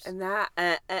stabilizers. And that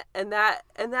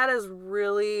is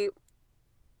really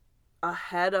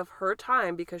ahead of her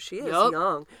time, because she is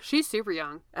young. She's super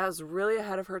young. That was really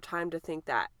ahead of her time to think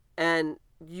that. And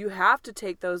you have to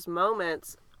take those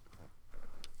moments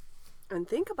and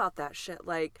think about that shit.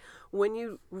 Like, when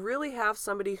you really have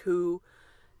somebody who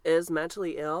is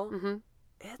mentally ill,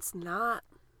 it's not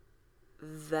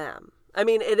them. I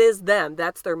mean, it is them.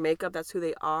 That's their makeup. That's who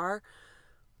they are.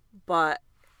 But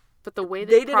the way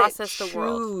they process the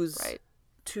world, choose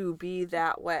to be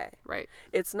that way. Right.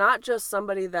 It's not just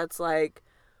somebody that's like,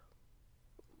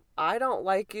 I don't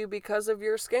like you because of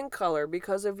your skin color,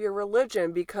 because of your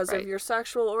religion, because of your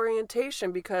sexual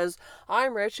orientation, because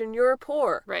I'm rich and you're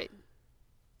poor. Right.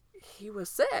 He was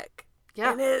sick.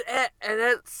 Yeah. And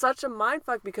it's such a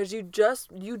mindfuck, because you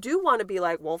do want to be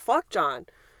like, well, fuck John.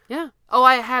 Yeah. Oh,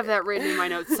 I have that written in my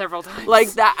notes several times.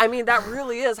 Like that. I mean, that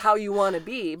really is how you want to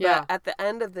be. But at the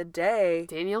end of the day,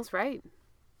 Danielle's right.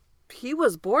 He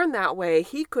was born that way.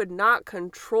 He could not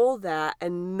control that.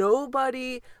 And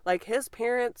nobody, like his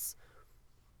parents,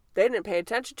 they didn't pay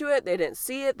attention to it. They didn't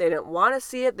see it. They didn't want to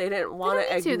see it. They didn't want to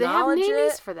acknowledge it. They have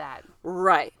nannies for that.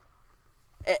 Right.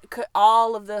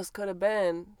 All of this could have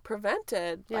been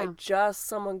prevented by just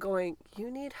someone going, you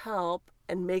need help,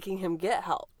 and making him get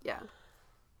help. Yeah.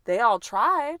 They all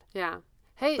tried. Yeah.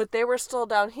 Hey. But they were still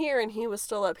down here, and he was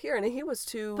still up here, and he was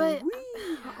too But,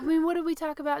 I mean, what did we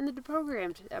talk about in the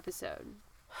deprogrammed episode?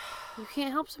 You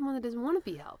can't help someone that doesn't want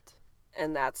to be helped.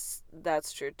 And that's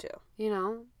true, too. You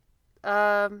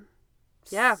know?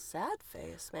 Yeah. Sad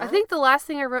face, man. I think the last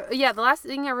thing I wrote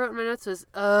in my notes was,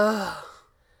 ugh.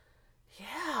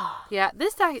 Yeah. Yeah,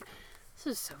 this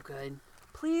is so good.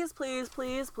 Please, please,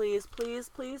 please, please, please,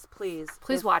 please, please.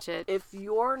 Please watch it. If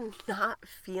you're not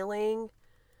feeling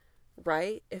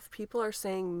right, if people are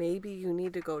saying maybe you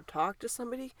need to go talk to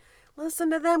somebody, listen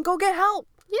to them. Go get help.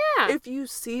 Yeah. If you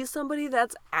see somebody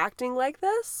that's acting like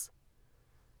this,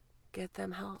 get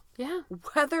them help. Yeah.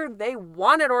 Whether they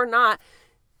want it or not,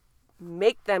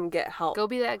 make them get help. Go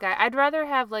be that guy. I'd rather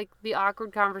have, like, the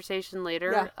awkward conversation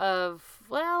later of,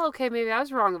 well, okay, maybe I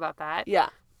was wrong about that. Yeah.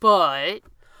 But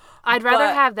I'd rather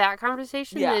But- have that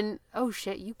conversation Yeah. than, oh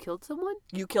shit, you killed someone?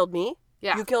 You killed me?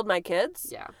 Yeah. You killed my kids?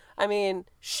 Yeah. I mean,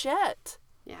 shit.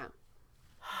 Yeah.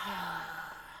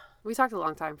 We talked a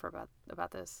long time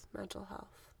about this. Mental health.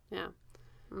 Yeah.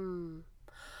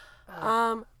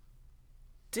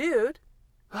 Dude,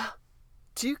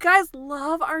 do you guys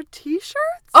love our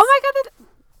t-shirts? Oh my god,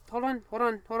 hold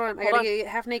on. I gotta on. get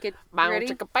half naked. You Bow, ready?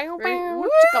 chicka, bow, Ready? bow, Woo!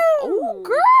 chicka. Oh,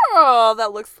 girl,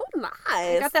 that looks so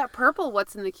I nice. got that purple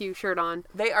What's in the Queue shirt on.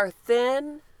 They are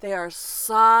thin. They are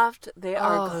soft. They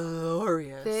are Oh.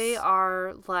 glorious. They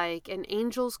are like an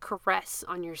angel's caress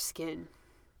on your skin.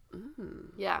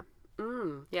 Yeah.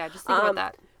 Yeah, just think about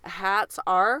that. Hats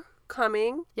are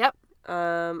coming. Yep.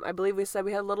 I believe we said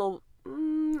we had a little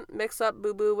mix up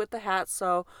boo-boo with the hats,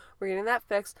 so we're getting that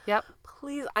fixed. Yep.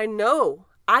 Please, I know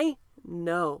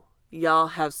y'all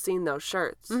have seen those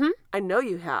shirts. Mm-hmm. I know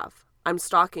you have. I'm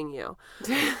stalking you.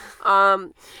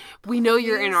 We know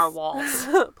you're in our walls.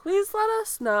 Please let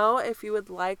us know if you would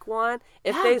like one.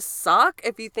 If they suck,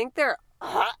 if you think they're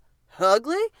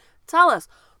ugly, tell us.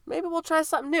 Maybe we'll try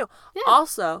something new. Yeah.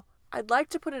 Also, I'd like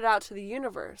to put it out to the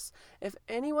universe. If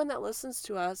anyone that listens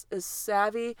to us is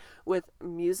savvy with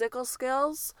musical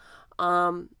skills,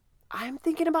 I'm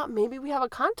thinking about maybe we have a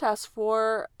contest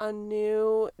for a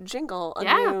new jingle, a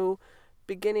new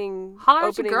beginning. Holler at your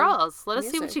opening girls. Let us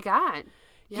see what music. you got.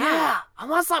 Yeah, I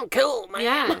want something cool, man.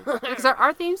 Yeah, because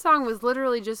our theme song was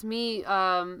literally just me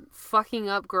fucking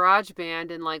up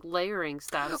GarageBand and like layering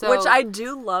stuff. So Which I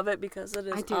do love it because it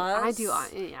is I do.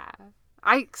 us. Yeah.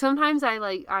 I sometimes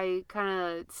I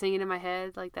kind of sing it in my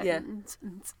head like that. Yeah.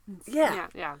 Yeah.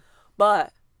 Yeah.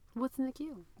 But What's in the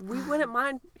queue? we wouldn't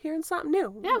mind hearing something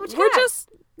new. Yeah, what you we're got? just,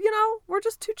 we're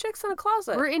just two chicks in a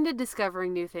closet. We're into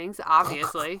discovering new things,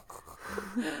 obviously.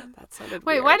 That sounded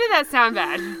Wait, weird. why did that sound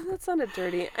bad? That sounded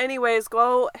dirty. Anyways,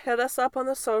 go hit us up on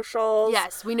the socials.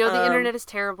 Yes, we know the internet is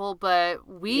terrible, but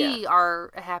we Yeah.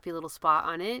 are a happy little spot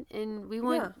on it, and we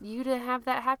want you to have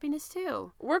that happiness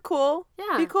too. We're cool.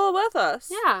 Yeah. Be cool with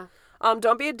us. Yeah.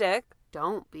 Don't be a dick.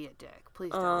 Don't be a dick.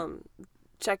 Please don't.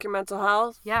 Check your mental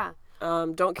health. Yeah.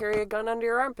 Don't carry a gun under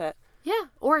your armpit. Yeah,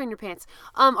 or in your pants.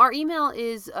 Our email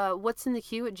is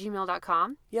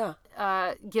what'sinthequeue@gmail.com. Yeah.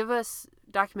 Give us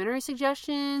documentary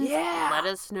suggestions. Yeah. Let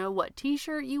us know what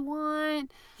t-shirt you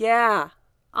want. Yeah.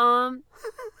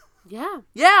 Yeah.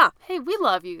 Yeah. Hey, we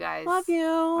love you guys. Love you.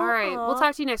 All right, we'll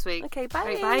talk to you next week. Okay, bye. All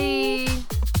right,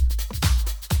 bye.